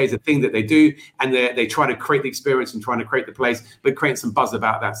Tuesday is a thing that they do, and they try to create the experience and trying to create the place, but create some buzz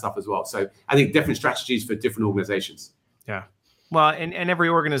about that stuff as well. So I think different strategies for different organizations. Yeah. Well, and every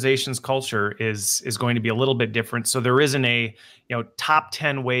organization's culture is going to be a little bit different. So there isn't a, top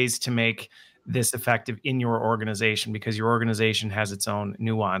 10 ways to make this effective in your organization, because your organization has its own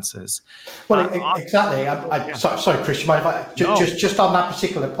nuances. Well, exactly. Sorry, Chris, you mind if I just on that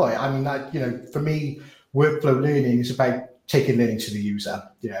particular point? I mean, for me, workflow learning is about taking learning to the user,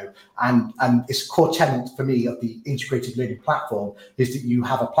 and it's a core tenet for me of the integrated learning platform is that you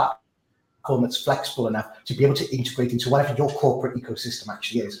have a platform that's flexible enough to be able to integrate into whatever your corporate ecosystem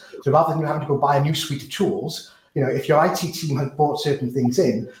actually is. So rather than you having to go buy a new suite of tools, if your IT team has brought certain things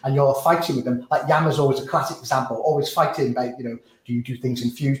in and you're fighting with them, like Yammer's always a classic example, always fighting about, do you do things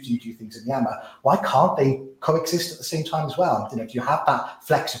in Fuse? Do you do things in Yammer? Why can't they coexist at the same time as well? Do you have that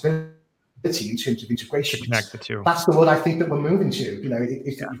flexibility in terms of integration? Connect the two. That's the word I think that we're moving to.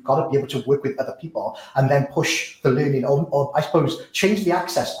 You've got to be able to work with other people and then push the learning, or I suppose change the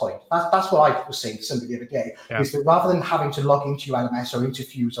access point. That's what I was saying to somebody the other day. Is that rather than having to log into your LMS or into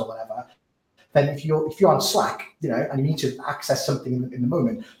Fuse or whatever, then if you're on Slack, and you need to access something in the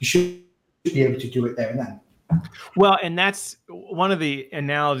moment, you should be able to do it there and then. Well, and that's one of the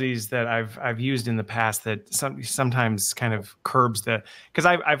analogies that I've used in the past that sometimes kind of curbs because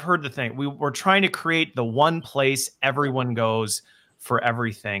I've heard the thing, we're trying to create the one place everyone goes for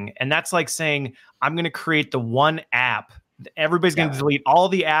everything. And that's like saying, I'm going to create the one app. Everybody's going to delete all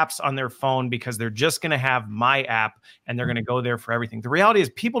the apps on their phone because they're just going to have my app and they're going to go there for everything. The reality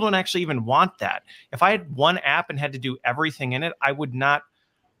is people don't actually even want that. If I had one app and had to do everything in it, I would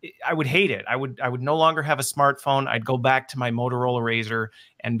hate it. I would no longer have a smartphone. I'd go back to my Motorola Razr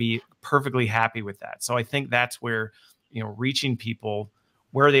and be perfectly happy with that. So I think that's where, reaching people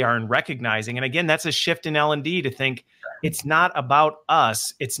where they are and recognizing. And again, that's a shift in L&D to think it's not about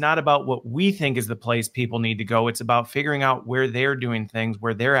us. It's not about what we think is the place people need to go. It's about figuring out where they're doing things,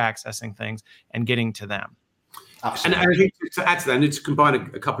 where they're accessing things, and getting to them. Absolutely. And I think to add to that, I need to combine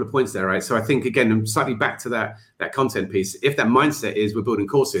a couple of points there, right? So I think, again, I'm slightly back to that content piece. If that mindset is we're building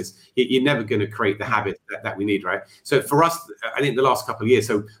courses, you're never going to create the habit that we need, right? So for us, I think the last couple of years,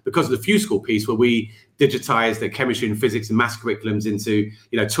 so because of the Fuse School piece where we digitized the chemistry and physics and maths curriculums into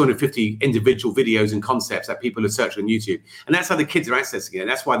 250 individual videos and concepts that people are searching on YouTube. And that's how the kids are accessing it. And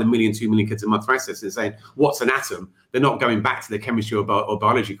that's why the 2 million kids a month are accessing it and saying, what's an atom? They're not going back to the chemistry or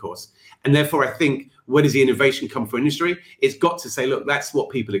biology course. And therefore, I think, where does the innovation come for industry? It's got to say, look, that's what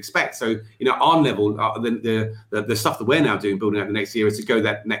people expect. So, our level, the stuff that we're now doing, building out the next year, is to go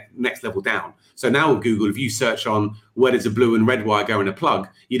that next level down. So now with Google, if you search on where does a blue and red wire go in a plug,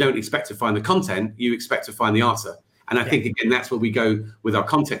 you don't expect to find the content, you expect to find the answer. And I think, again, that's where we go with our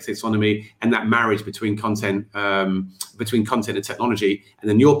context taxonomy and that marriage between content and technology. And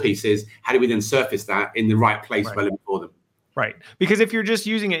then your piece is, how do we then surface that in the right place relevant for them? Right. Because if you're just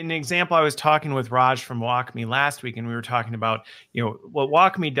using it, an example, I was talking with Raj from WalkMe last week, and we were talking about, what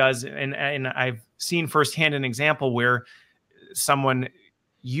WalkMe does. And I've seen firsthand an example where someone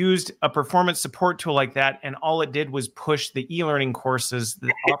used a performance support tool like that, and all it did was push the e-learning courses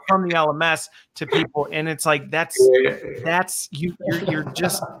from the LMS to people. And it's like, you're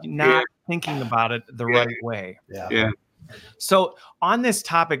just not thinking about it the right way. Yeah. So on this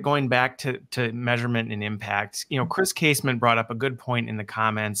topic, going back to measurement and impact, Chris Casement brought up a good point in the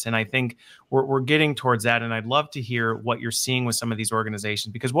comments, and I think we're getting towards that. And I'd love to hear what you're seeing with some of these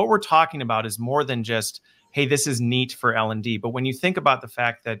organizations, because what we're talking about is more than just, hey, this is neat for L&D. But when you think about the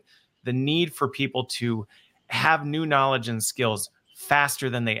fact that the need for people to have new knowledge and skills faster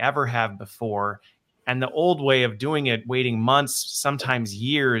than they ever have before, and the old way of doing it, waiting months, sometimes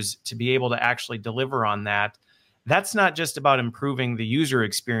years, to be able to actually deliver on that, that's not just about improving the user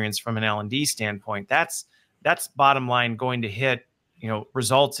experience from an L&D standpoint. That's bottom line going to hit,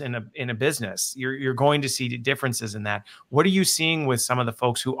 results in a business. You're going to see differences in that. What are you seeing with some of the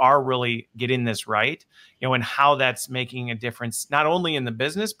folks who are really getting this right, and how that's making a difference, not only in the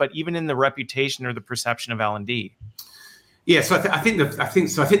business, but even in the reputation or the perception of L&D? Yeah, so I think the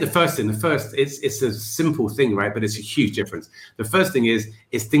first thing, it's a simple thing, right? But it's a huge difference. The first thing is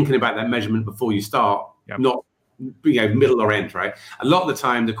thinking about that measurement before you start, not middle or end, right? A lot of the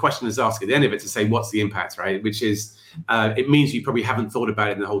time, the question is asked at the end of it to say, what's the impact, right? Which is, it means you probably haven't thought about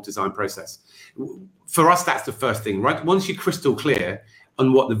it in the whole design process. for us, that's the first thing, right? Once you're crystal clear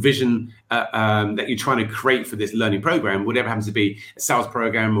on what the vision that you're trying to create for this learning program, whatever happens to be a sales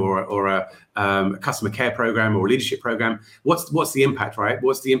program or a customer care program or a leadership program, what's the impact, right?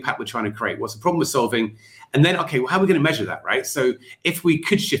 What's the impact we're trying to create? What's the problem we're solving? And then, okay, well, how are we going to measure that, right? So if we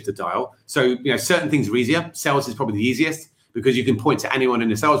could shift the dial, so certain things are easier. Sales is probably the easiest, because you can point to anyone in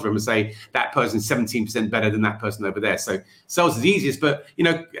the sales room and say that person's 17% better than that person over there. So sales is easiest, but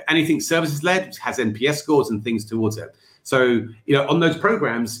anything services led has NPS scores and things towards it. So on those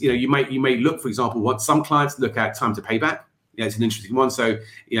programs, you may look, for example, what some clients look at time to payback. It's an interesting one. So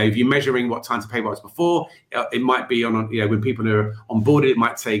if you're measuring what time to payback was before, it might be on when people are onboarded, it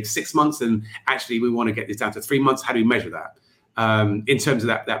might take 6 months, and actually we want to get this down to 3 months. How do we measure that in terms of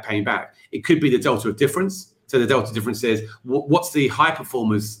that paying back? It could be the delta of difference. So the delta difference is what's the high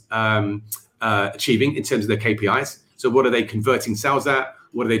performers achieving in terms of their KPIs. So what are they converting sales at?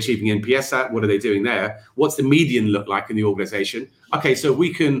 What are they achieving NPS at? What are they doing there? What's the median look like in the organization? Okay, so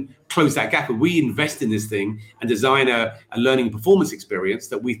we can close that gap. If we invest in this thing and design a learning and performance experience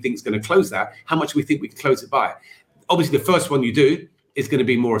that we think is going to close that, how much do we think we can close it by? Obviously, the first one you do is going to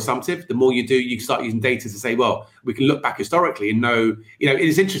be more assumptive. The more you do, you start using data to say, well, we can look back historically and know, it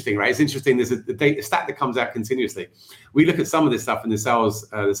is interesting, right? It's interesting. There's a stat that comes out continuously. We look at some of this stuff in the sales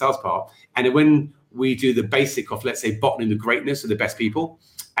part, and when we do the basic of, let's say, bottoming the greatness of the best people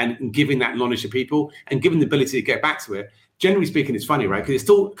and giving that knowledge to people and giving the ability to get back to it, generally speaking, it's funny, right? Because it's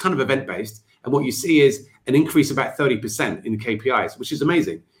still kind of event-based. And what you see is an increase of about 30% in the KPIs, which is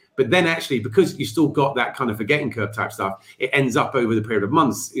amazing. But then actually, because you still got that kind of forgetting curve type stuff, it ends up over the period of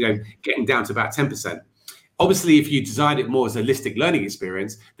months, getting down to about 10%. Obviously, if you design it more as a holistic learning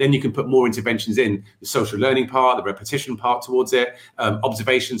experience, then you can put more interventions in the social learning part, the repetition part towards it,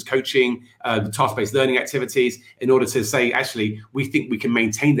 observations, coaching, the task-based learning activities, in order to say, actually, we think we can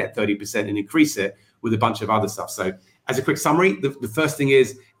maintain that 30% and increase it with a bunch of other stuff. So as a quick summary, the first thing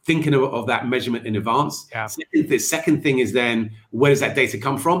is thinking of that measurement in advance. Yeah. The second thing is then, where does that data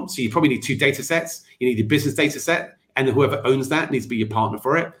come from? So you probably need 2 data sets. You need a business data set, and whoever owns that needs to be your partner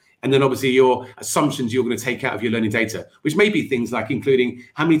for it. And then obviously your assumptions you're going to take out of your learning data, which may be things like including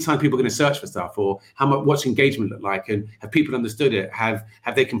how many times people are going to search for stuff, or what's engagement look like, and have people understood it? Have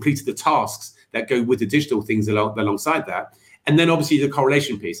they completed the tasks that go with the digital things alongside that? And then obviously the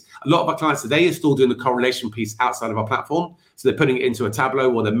correlation piece. A lot of our clients today are still doing the correlation piece outside of our platform. So they're putting it into a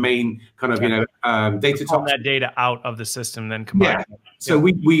Tableau or the main kind of, data. Pull that data out of the system, then combine it. So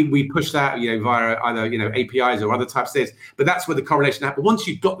we push that, via either, APIs or other types of things. But that's where the correlation happens. Once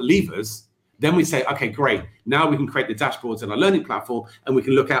you've got the levers, then we say, okay, great. Now we can create the dashboards on our learning platform, and we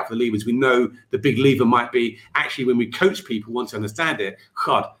can look out for the levers. We know the big lever might be actually when we coach people once to understand it.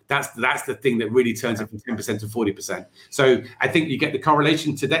 God, that's the thing that really turns it from 10% to 40%. So I think you get the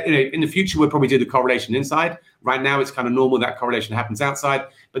correlation today. In the future, we'll probably do the correlation inside. Right now, it's kind of normal that correlation happens outside,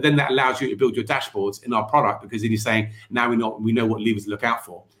 but then that allows you to build your dashboards in our product, because then you're saying, now we know what levers to look out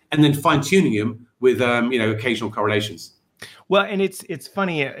for, and then fine tuning them with occasional correlations. Well, and it's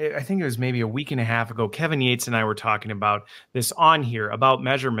funny. I think it was maybe a week and a half ago, Kevin Yates and I were talking about this on here about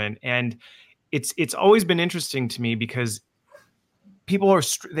measurement, and it's always been interesting to me because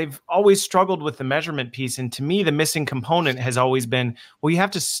they've always struggled with the measurement piece, and to me, the missing component has always been, well, you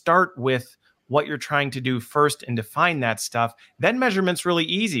have to start with what you're trying to do first and define that stuff. Then measurement's really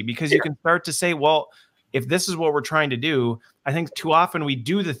easy, because you can start to say, well, if this is what we're trying to do. I think too often we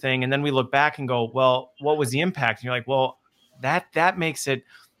do the thing and then we look back and go, well, what was the impact? And you're like, well, that makes it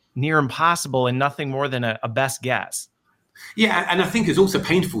near impossible and nothing more than a best guess. Yeah, and I think it's also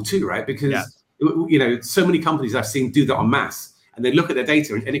painful too, right? Because so many companies I've seen do that en masse, and they look at their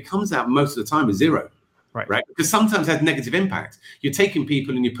data and it comes out most of the time as 0. Right? Because sometimes it has negative impact. You're taking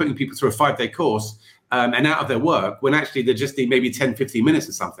people and you're putting people through a 5-day course and out of their work, when actually they just need maybe 10, 15 minutes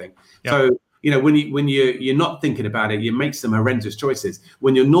or something. Yep. So, when you're not thinking about it, you make some horrendous choices.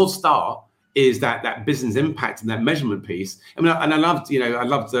 When your North Star is that business impact and that measurement piece. I mean, and I loved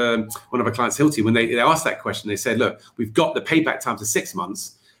one of our clients, Hilti, when they asked that question. They said, look, we've got the payback time to 6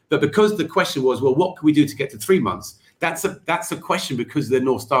 months, but because the question was, well, what can we do to get to 3 months? That's a question because the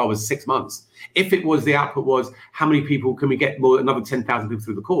North Star was 6 months. If it was, the output was, how many people can we get another 10,000 people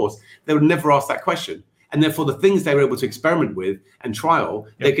through the course? They would never ask that question. And therefore, the things they were able to experiment with and trial,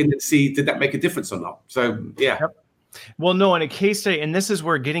 they can see, did that make a difference or not? So, yeah. Yep. Well, no, in a case study, and this is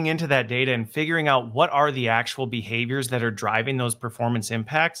where getting into that data and figuring out what are the actual behaviors that are driving those performance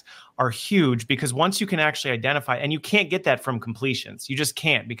impacts are huge, because once you can actually identify, and you can't get that from completions, you just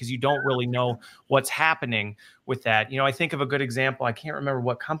can't, because you don't really know what's happening with that. You know, I think of a good example. I can't remember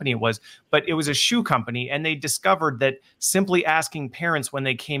what company it was, but it was a shoe company, and they discovered that simply asking parents when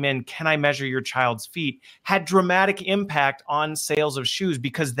they came in, "Can I measure your child's feet?" had dramatic impact on sales of shoes,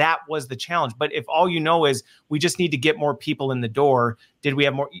 because that was the challenge. But if all you know is we just need to get more people in the door, did we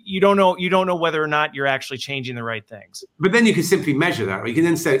have more? You don't know whether or not you're actually changing the right things. But then you can simply measure that, right? You can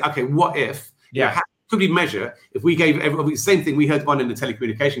then say, okay, what if? Yeah. How could we measure if we gave the same thing? We heard one in the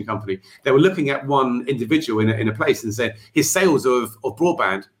telecommunication company. They were looking at one individual in a place and said his sales of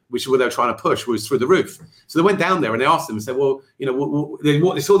broadband, which is what they were trying to push, was through the roof. So they went down there and they asked them and said, well, you know,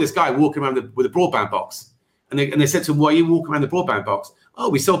 they saw this guy walking around with a broadband box. And they said to him, why are you walking around the broadband box? Oh,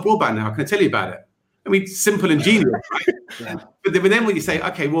 we sell broadband now. Can I tell you about it? I mean, simple and genius, right? Yeah. But then when you say,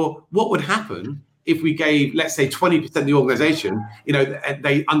 okay, well, what would happen if we gave, let's say, 20% of the organization, you know,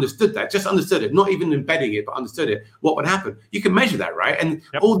 they understood that, just understood it, not even embedding it, but understood it, what would happen? You can measure that, right? And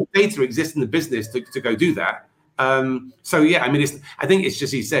all the data exists in the business to go do that. So yeah, I mean, I think it's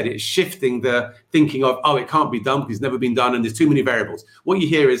just, he said, it's shifting the thinking of, oh, it can't be done because it's never been done and there's too many variables. What you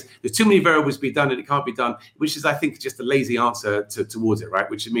hear is there's too many variables to be done and it can't be done, which is, I think, just a lazy answer towards it, right?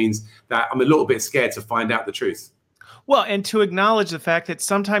 Which means that I'm a little bit scared to find out the truth. Well, and to acknowledge the fact that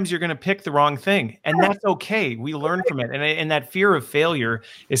sometimes you're going to pick the wrong thing, and that's okay. We learn from it. And that fear of failure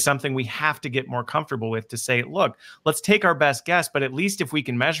is something we have to get more comfortable with, to say, look, let's take our best guess, but at least if we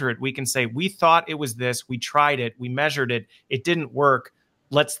can measure it, we can say, we thought it was this, we tried it, we measured it, it didn't work.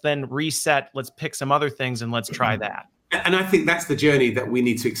 Let's then reset, let's pick some other things and let's try that. And I think that's the journey that we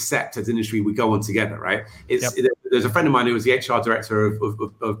need to accept as an industry we go on together, right? There's a friend of mine who was the HR director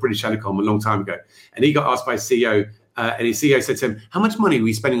of British Telecom a long time ago, and he got asked by his CEO, and his CEO said to him, how much money are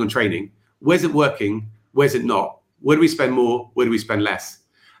we spending on training? Where's it working? Where's it not? Where do we spend more? Where do we spend less?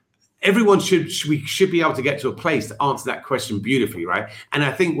 Everyone should be able to get to a place to answer that question beautifully, right? And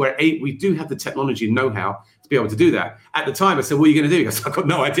I think we do have the technology and know-how to be able to do that. At the time, I said, what are you going to do? I said, I've got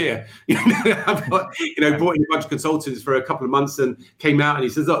no idea. I've got, brought in a bunch of consultants for a couple of months and came out and he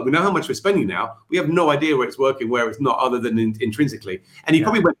says, look, we know how much we're spending now. We have no idea where it's working, where it's not, other than intrinsically. And he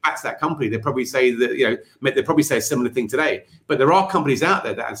probably went back to that company. They probably say that, they probably say a similar thing today. But there are companies out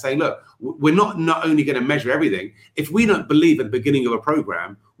there that are saying, look, we're not only going to measure everything. If we don't believe at the beginning of a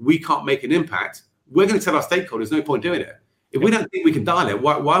program we can't make an impact, we're going to tell our stakeholders no point doing it. If we don't think we can dial it,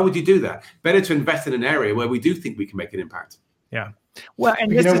 why would you do that? Better to invest in an area where we do think we can make an impact. Yeah. Well,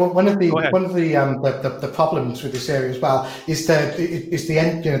 and one of the problems with this area as well is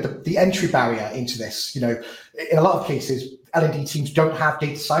the entry barrier into this. In a lot of cases, L&D teams don't have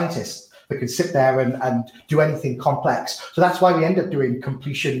data scientists that can sit there and do anything complex. So that's why we end up doing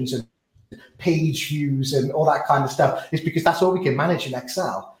completions and page views and all that kind of stuff, is because that's all we can manage in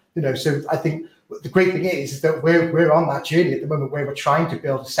Excel. So I think the great thing is that we're on that journey at the moment where we're trying to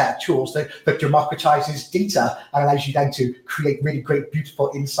build a set of tools that democratizes data and allows you then to create really great,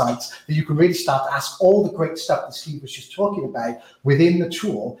 beautiful insights that you can really start to ask all the great stuff that Steve was just talking about within the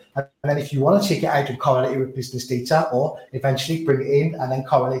tool. And then if you want to take it out and correlate it with business data, or eventually bring it in and then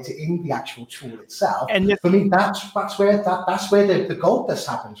correlate it in the actual tool itself. And for me, that's where the gold dust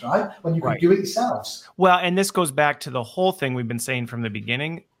happens, right? When you can do it yourselves. Well, and this goes back to the whole thing we've been saying from the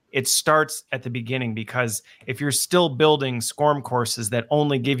beginning. It starts at the beginning, because if you're still building SCORM courses that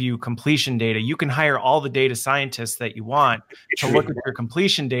only give you completion data, you can hire all the data scientists that you want to look at your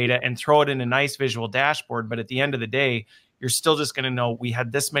completion data and throw it in a nice visual dashboard. But at the end of the day, you're still just going to know we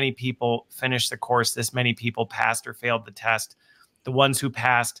had this many people finish the course, this many people passed or failed the test. The ones who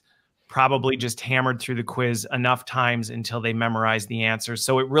passed probably just hammered through the quiz enough times until they memorized the answers.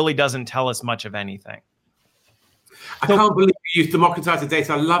 So it really doesn't tell us much of anything. I can't believe you used democratized the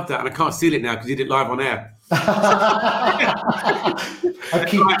data. I love that. And I can't steal it now because you did it live on air. I'm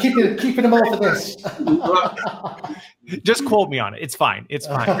keeping them all for this. Just quote me on it. It's fine. It's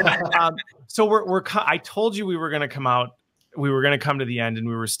fine. So I told you we were going to come out. We were going to come to the end, and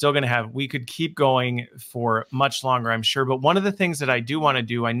we were still going to we could keep going for much longer, I'm sure. But one of the things that I do want to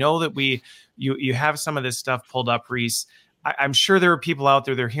do, I know that you have some of this stuff pulled up, Reese. I'm sure there are people out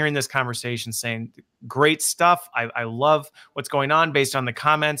there, they're hearing this conversation saying, great stuff. I love what's going on based on the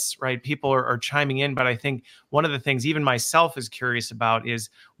comments, right? People are chiming in. But I think one of the things even myself is curious about is,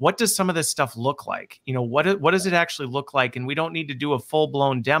 what does some of this stuff look like? What does it actually look like? And we don't need to do a full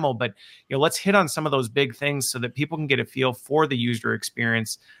blown demo, but let's hit on some of those big things so that people can get a feel for the user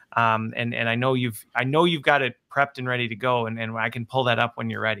experience. And I know you've got it prepped and ready to go, and I can pull that up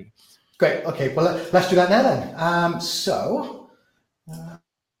when you're ready. Great. Okay. Well, let's do that now then.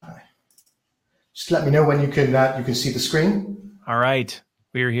 Just let me know when you can see the screen. All right.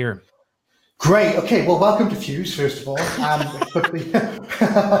 We're here. Great. Okay. Well, welcome to Fuse, first of all. But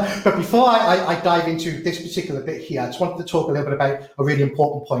before I dive into this particular bit here, I just wanted to talk a little bit about a really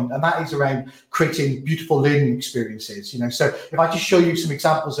important point, and that is around creating beautiful learning experiences. So if I just show you some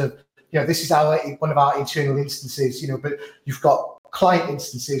examples of, this is one of our internal instances, but you've got client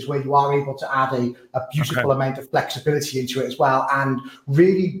instances where you are able to add a beautiful amount of flexibility into it as well, and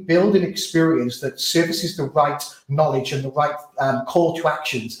really build an experience that services the right knowledge and the right call to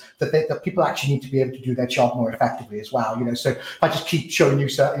actions that people actually need to be able to do their job more effectively as well. So if I just keep showing you,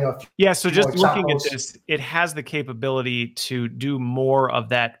 so just looking at this, it has the capability to do more of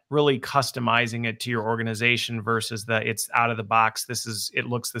that, really customizing it to your organization versus it's out of the box. It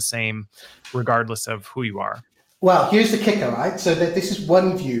looks the same regardless of who you are. Well, here's the kicker, right? So that this is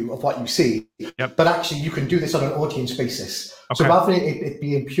one view of what you see, but actually you can do this on an audience basis. So rather than it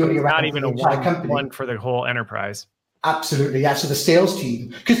being purely around not even one for the whole enterprise. Absolutely, yeah. So the sales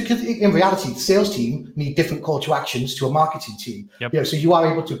team, because in reality, the sales team need different call to actions to a marketing team. So you are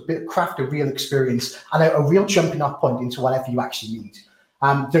able to craft a real experience and a real jumping off point into whatever you actually need.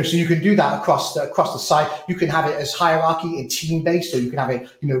 So you can do that across the site. You can have it as hierarchy and team based, or you can have it,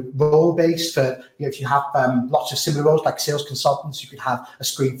 role based for, if you have lots of similar roles like sales consultants, you could have a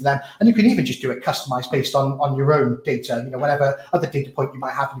screen for them, and you can even just do it customized based on your own data. Whatever other data point you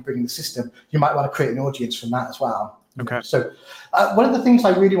might have when you bring in the system, you might want to create an audience from that as well. So one of the things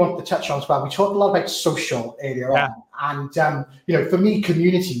I really wanted to touch on as well, we talked a lot about social earlier on, and for me,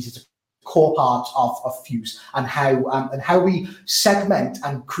 communities is a core part of Fuse, and how we segment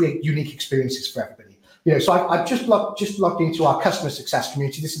and create unique experiences for everybody. So I've just logged into our customer success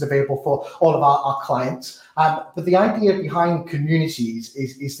community. This is available for all of our clients. But the idea behind communities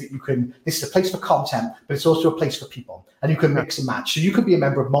is that this is a place for content, but it's also a place for people, and you can mix and match. So you could be a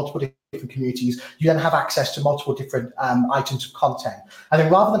member of multiple different communities. You then have access to multiple different items of content. And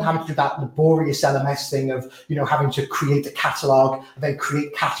then rather than having to do that laborious LMS thing of, having to create a catalog and then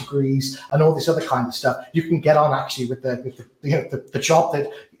create categories and all this other kind of stuff, you can get on actually with the job that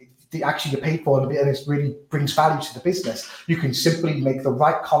actually you're paid for, and it really brings value to the business. You can simply make the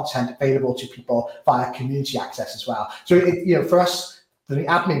right content available to people via community access as well. So for us, from the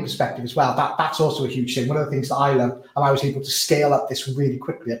admin perspective as well, that's also a huge thing. One of the things that I learned, and I was able to scale up this really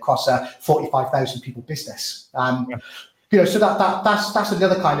quickly across a 45,000 people business. So that's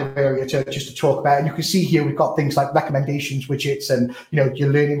another kind of area just to talk about. And you can see here we've got things like recommendations widgets, and your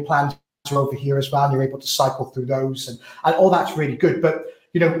learning plans are over here as well, and you're able to cycle through those, and all that's really good. But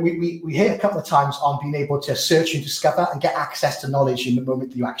we hit a couple of times on being able to search and discover and get access to knowledge in the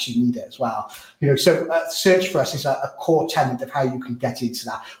moment that you actually need it as well. So search for us is a core tenet of how you can get into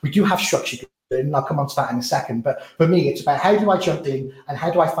that. We do have structured learning, and I'll come on to that in a second. But for me, it's about how do I jump in and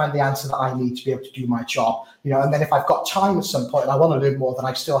how do I find the answer that I need to be able to do my job. And then if I've got time at some point and I want to learn more, then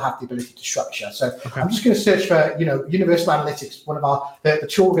I still have the ability to structure. So I'm just going to search for, Universal Analytics, one of the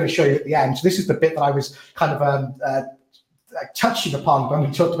tool we're going to show you at the end. So this is the bit that I was kind of touching upon when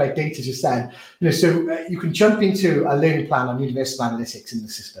we talked about data just then. So you can jump into a learning plan on Universal Analytics in the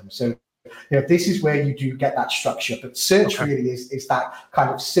system. So this is where you do get that structure, but search really is that kind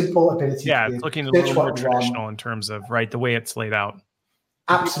of simple ability. Yeah, it's looking a little more traditional in terms of the way it's laid out.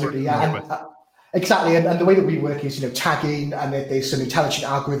 Absolutely, yeah. Exactly, and the way that we work is tagging, and there's some intelligent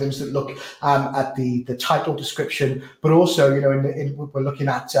algorithms that look at the title description, but also we're looking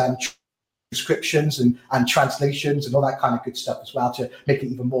at descriptions and translations and all that kind of good stuff as well to make it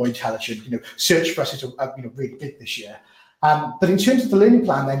even more intelligent. Search for us is really big this year. But in terms of the learning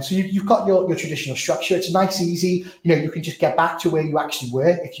plan then, so you've got your traditional structure. It's nice, easy. You can just get back to where you actually were.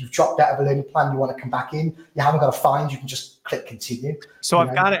 If you've dropped out of a learning plan, you want to come back in, you haven't got to find, you can just click continue. So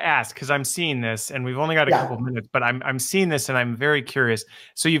I've got to ask, because I'm seeing this, and we've only got a couple of minutes, but I'm seeing this and I'm very curious.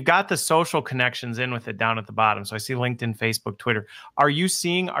 So you've got the social connections in with it down at the bottom. So I see LinkedIn, Facebook, Twitter. Are you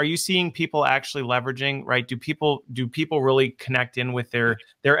seeing people actually leveraging, right? Do people really connect in with their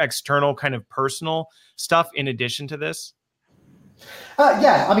external kind of personal stuff in addition to this?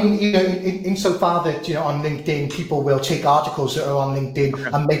 Yeah, I mean, insofar that, on LinkedIn, people will take articles that are on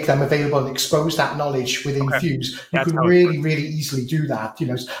LinkedIn and make them available and expose that knowledge within Fuse. You can really, really easily do that,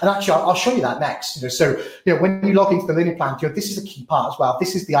 and actually, I'll show you that next. So, when you log into the learning plan, this is a key part as well.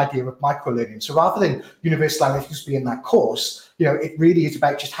 This is the idea of micro-learning. So rather than Universal Analytics being that course, it really is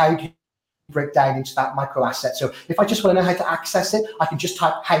about just how do you break down into that micro asset. So if I just want to know how to access it, I can just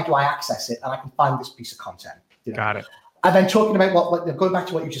type, how do I access it? And I can find this piece of content. Got it. And then talking about going back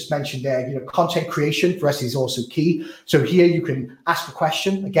to what you just mentioned there, content creation for us is also key. So here you can ask a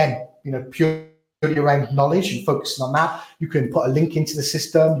question, again, purely around knowledge and focusing on that. You can put a link into the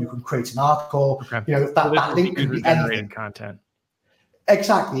system. You can create an article. That link can be anything. Content.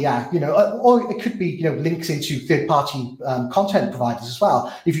 Exactly, yeah. Or it could be, links into third-party content providers as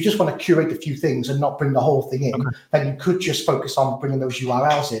well. If you just want to curate a few things and not bring the whole thing in, then you could just focus on bringing those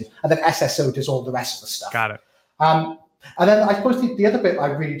URLs in, and then SSO does all the rest of the stuff. Got it. And then I suppose the other bit I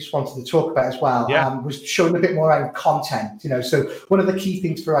really just wanted to talk about as well was showing a bit more around content. So one of the key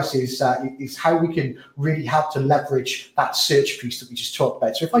things for us is how we can really help to leverage that search piece that we just talked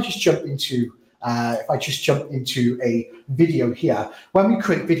about. So if I just jump into a video here, when we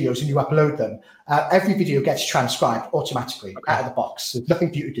create videos and you upload them, every video gets transcribed automatically out of the box. There's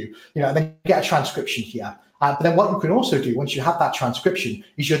nothing for you to do, and then you get a transcription here. But then what you can also do once you have that transcription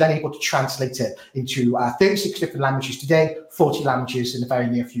is you're then able to translate it into 36 different languages today, 40 languages in the very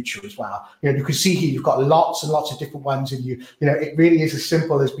near future as well. You can see here you've got lots and lots of different ones, and it really is as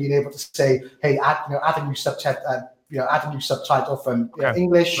simple as being able to say, hey, add a new subtitle from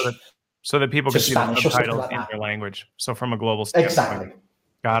English. So that people can see the subtitles in their language. So from a global standpoint. Exactly.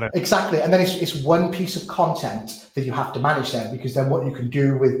 Got it. Exactly. And then it's one piece of content that you have to manage then, because then what you can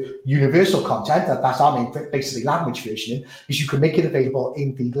do with universal content, that's our main, basically language versioning, is you can make it available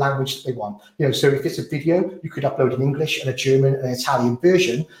in the language that they want. So if it's a video, you could upload an English and a German and an Italian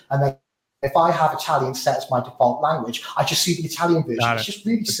version. And then if I have Italian set as my default language, I just see the Italian version. It's just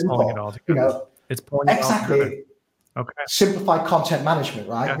really simple. It's pulling it all together. Okay. Simplified content management,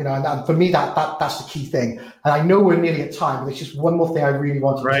 right? And for me, that's the key thing. And I know we're nearly at time, but there's just one more thing I really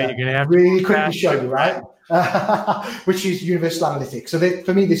wanted to really quickly show you, right? Which is universal analytics. So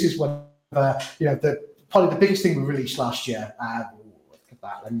for me, this is one of probably the biggest thing we released last year. Look at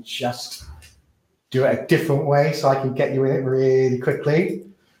that. Let me just do it a different way so I can get you in it really quickly.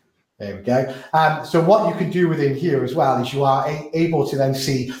 There we go. So what you can do within here as well is you are able to then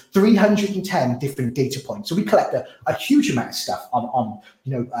see 310 different data points. So we collect a huge amount of stuff on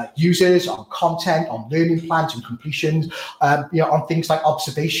users, on content, on learning plans and completions, on things like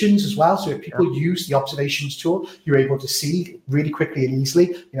observations as well. So if people use the observations tool, you're able to see really quickly and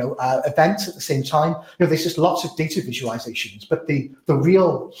easily, events at the same time. There's just lots of data visualizations. But the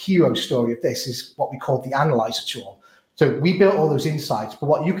real hero story of this is what we call the analyzer tool. So we built all those insights, but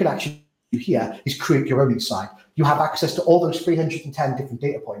what you can actually do here is create your own insight. You have access to all those 310 different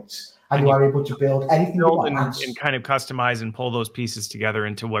data points, and you are able to build anything you want. And kind of customize and pull those pieces together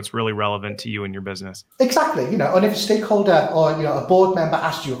into what's really relevant to you and your business. Exactly. And if a stakeholder or a board member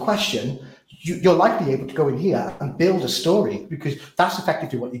asks you a question, you're likely able to go in here and build a story, because that's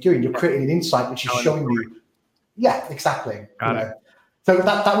effectively what you're doing. You're creating an insight which is showing you. Yeah, exactly. Got it. So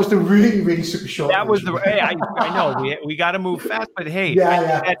that was the really, really super short. That was I know we got to move fast, but hey,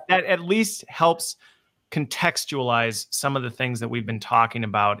 that at least helps contextualize some of the things that we've been talking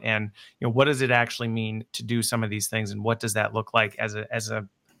about, and what does it actually mean to do some of these things, and what does that look like as a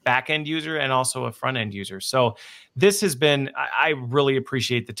back end user and also a front end user. So this has been, I really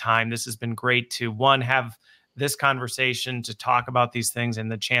appreciate the time. This has been great to have this conversation, to talk about these things,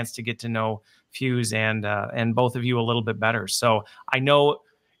 and the chance to get to know Fuse and both of you a little bit better. So I know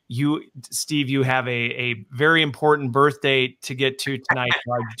you, Steve, you have a very important birthday to get to tonight.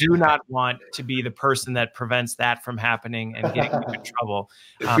 So I do not want to be the person that prevents that from happening and getting you in trouble.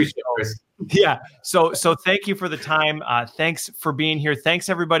 So thank you for the time. Thanks for being here. Thanks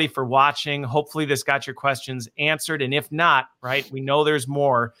everybody for watching. Hopefully this got your questions answered. And if not, we know there's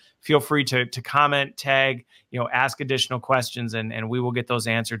more. Feel free to comment, tag, ask additional questions, and we will get those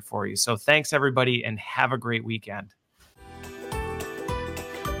answered for you. So thanks everybody, and have a great weekend.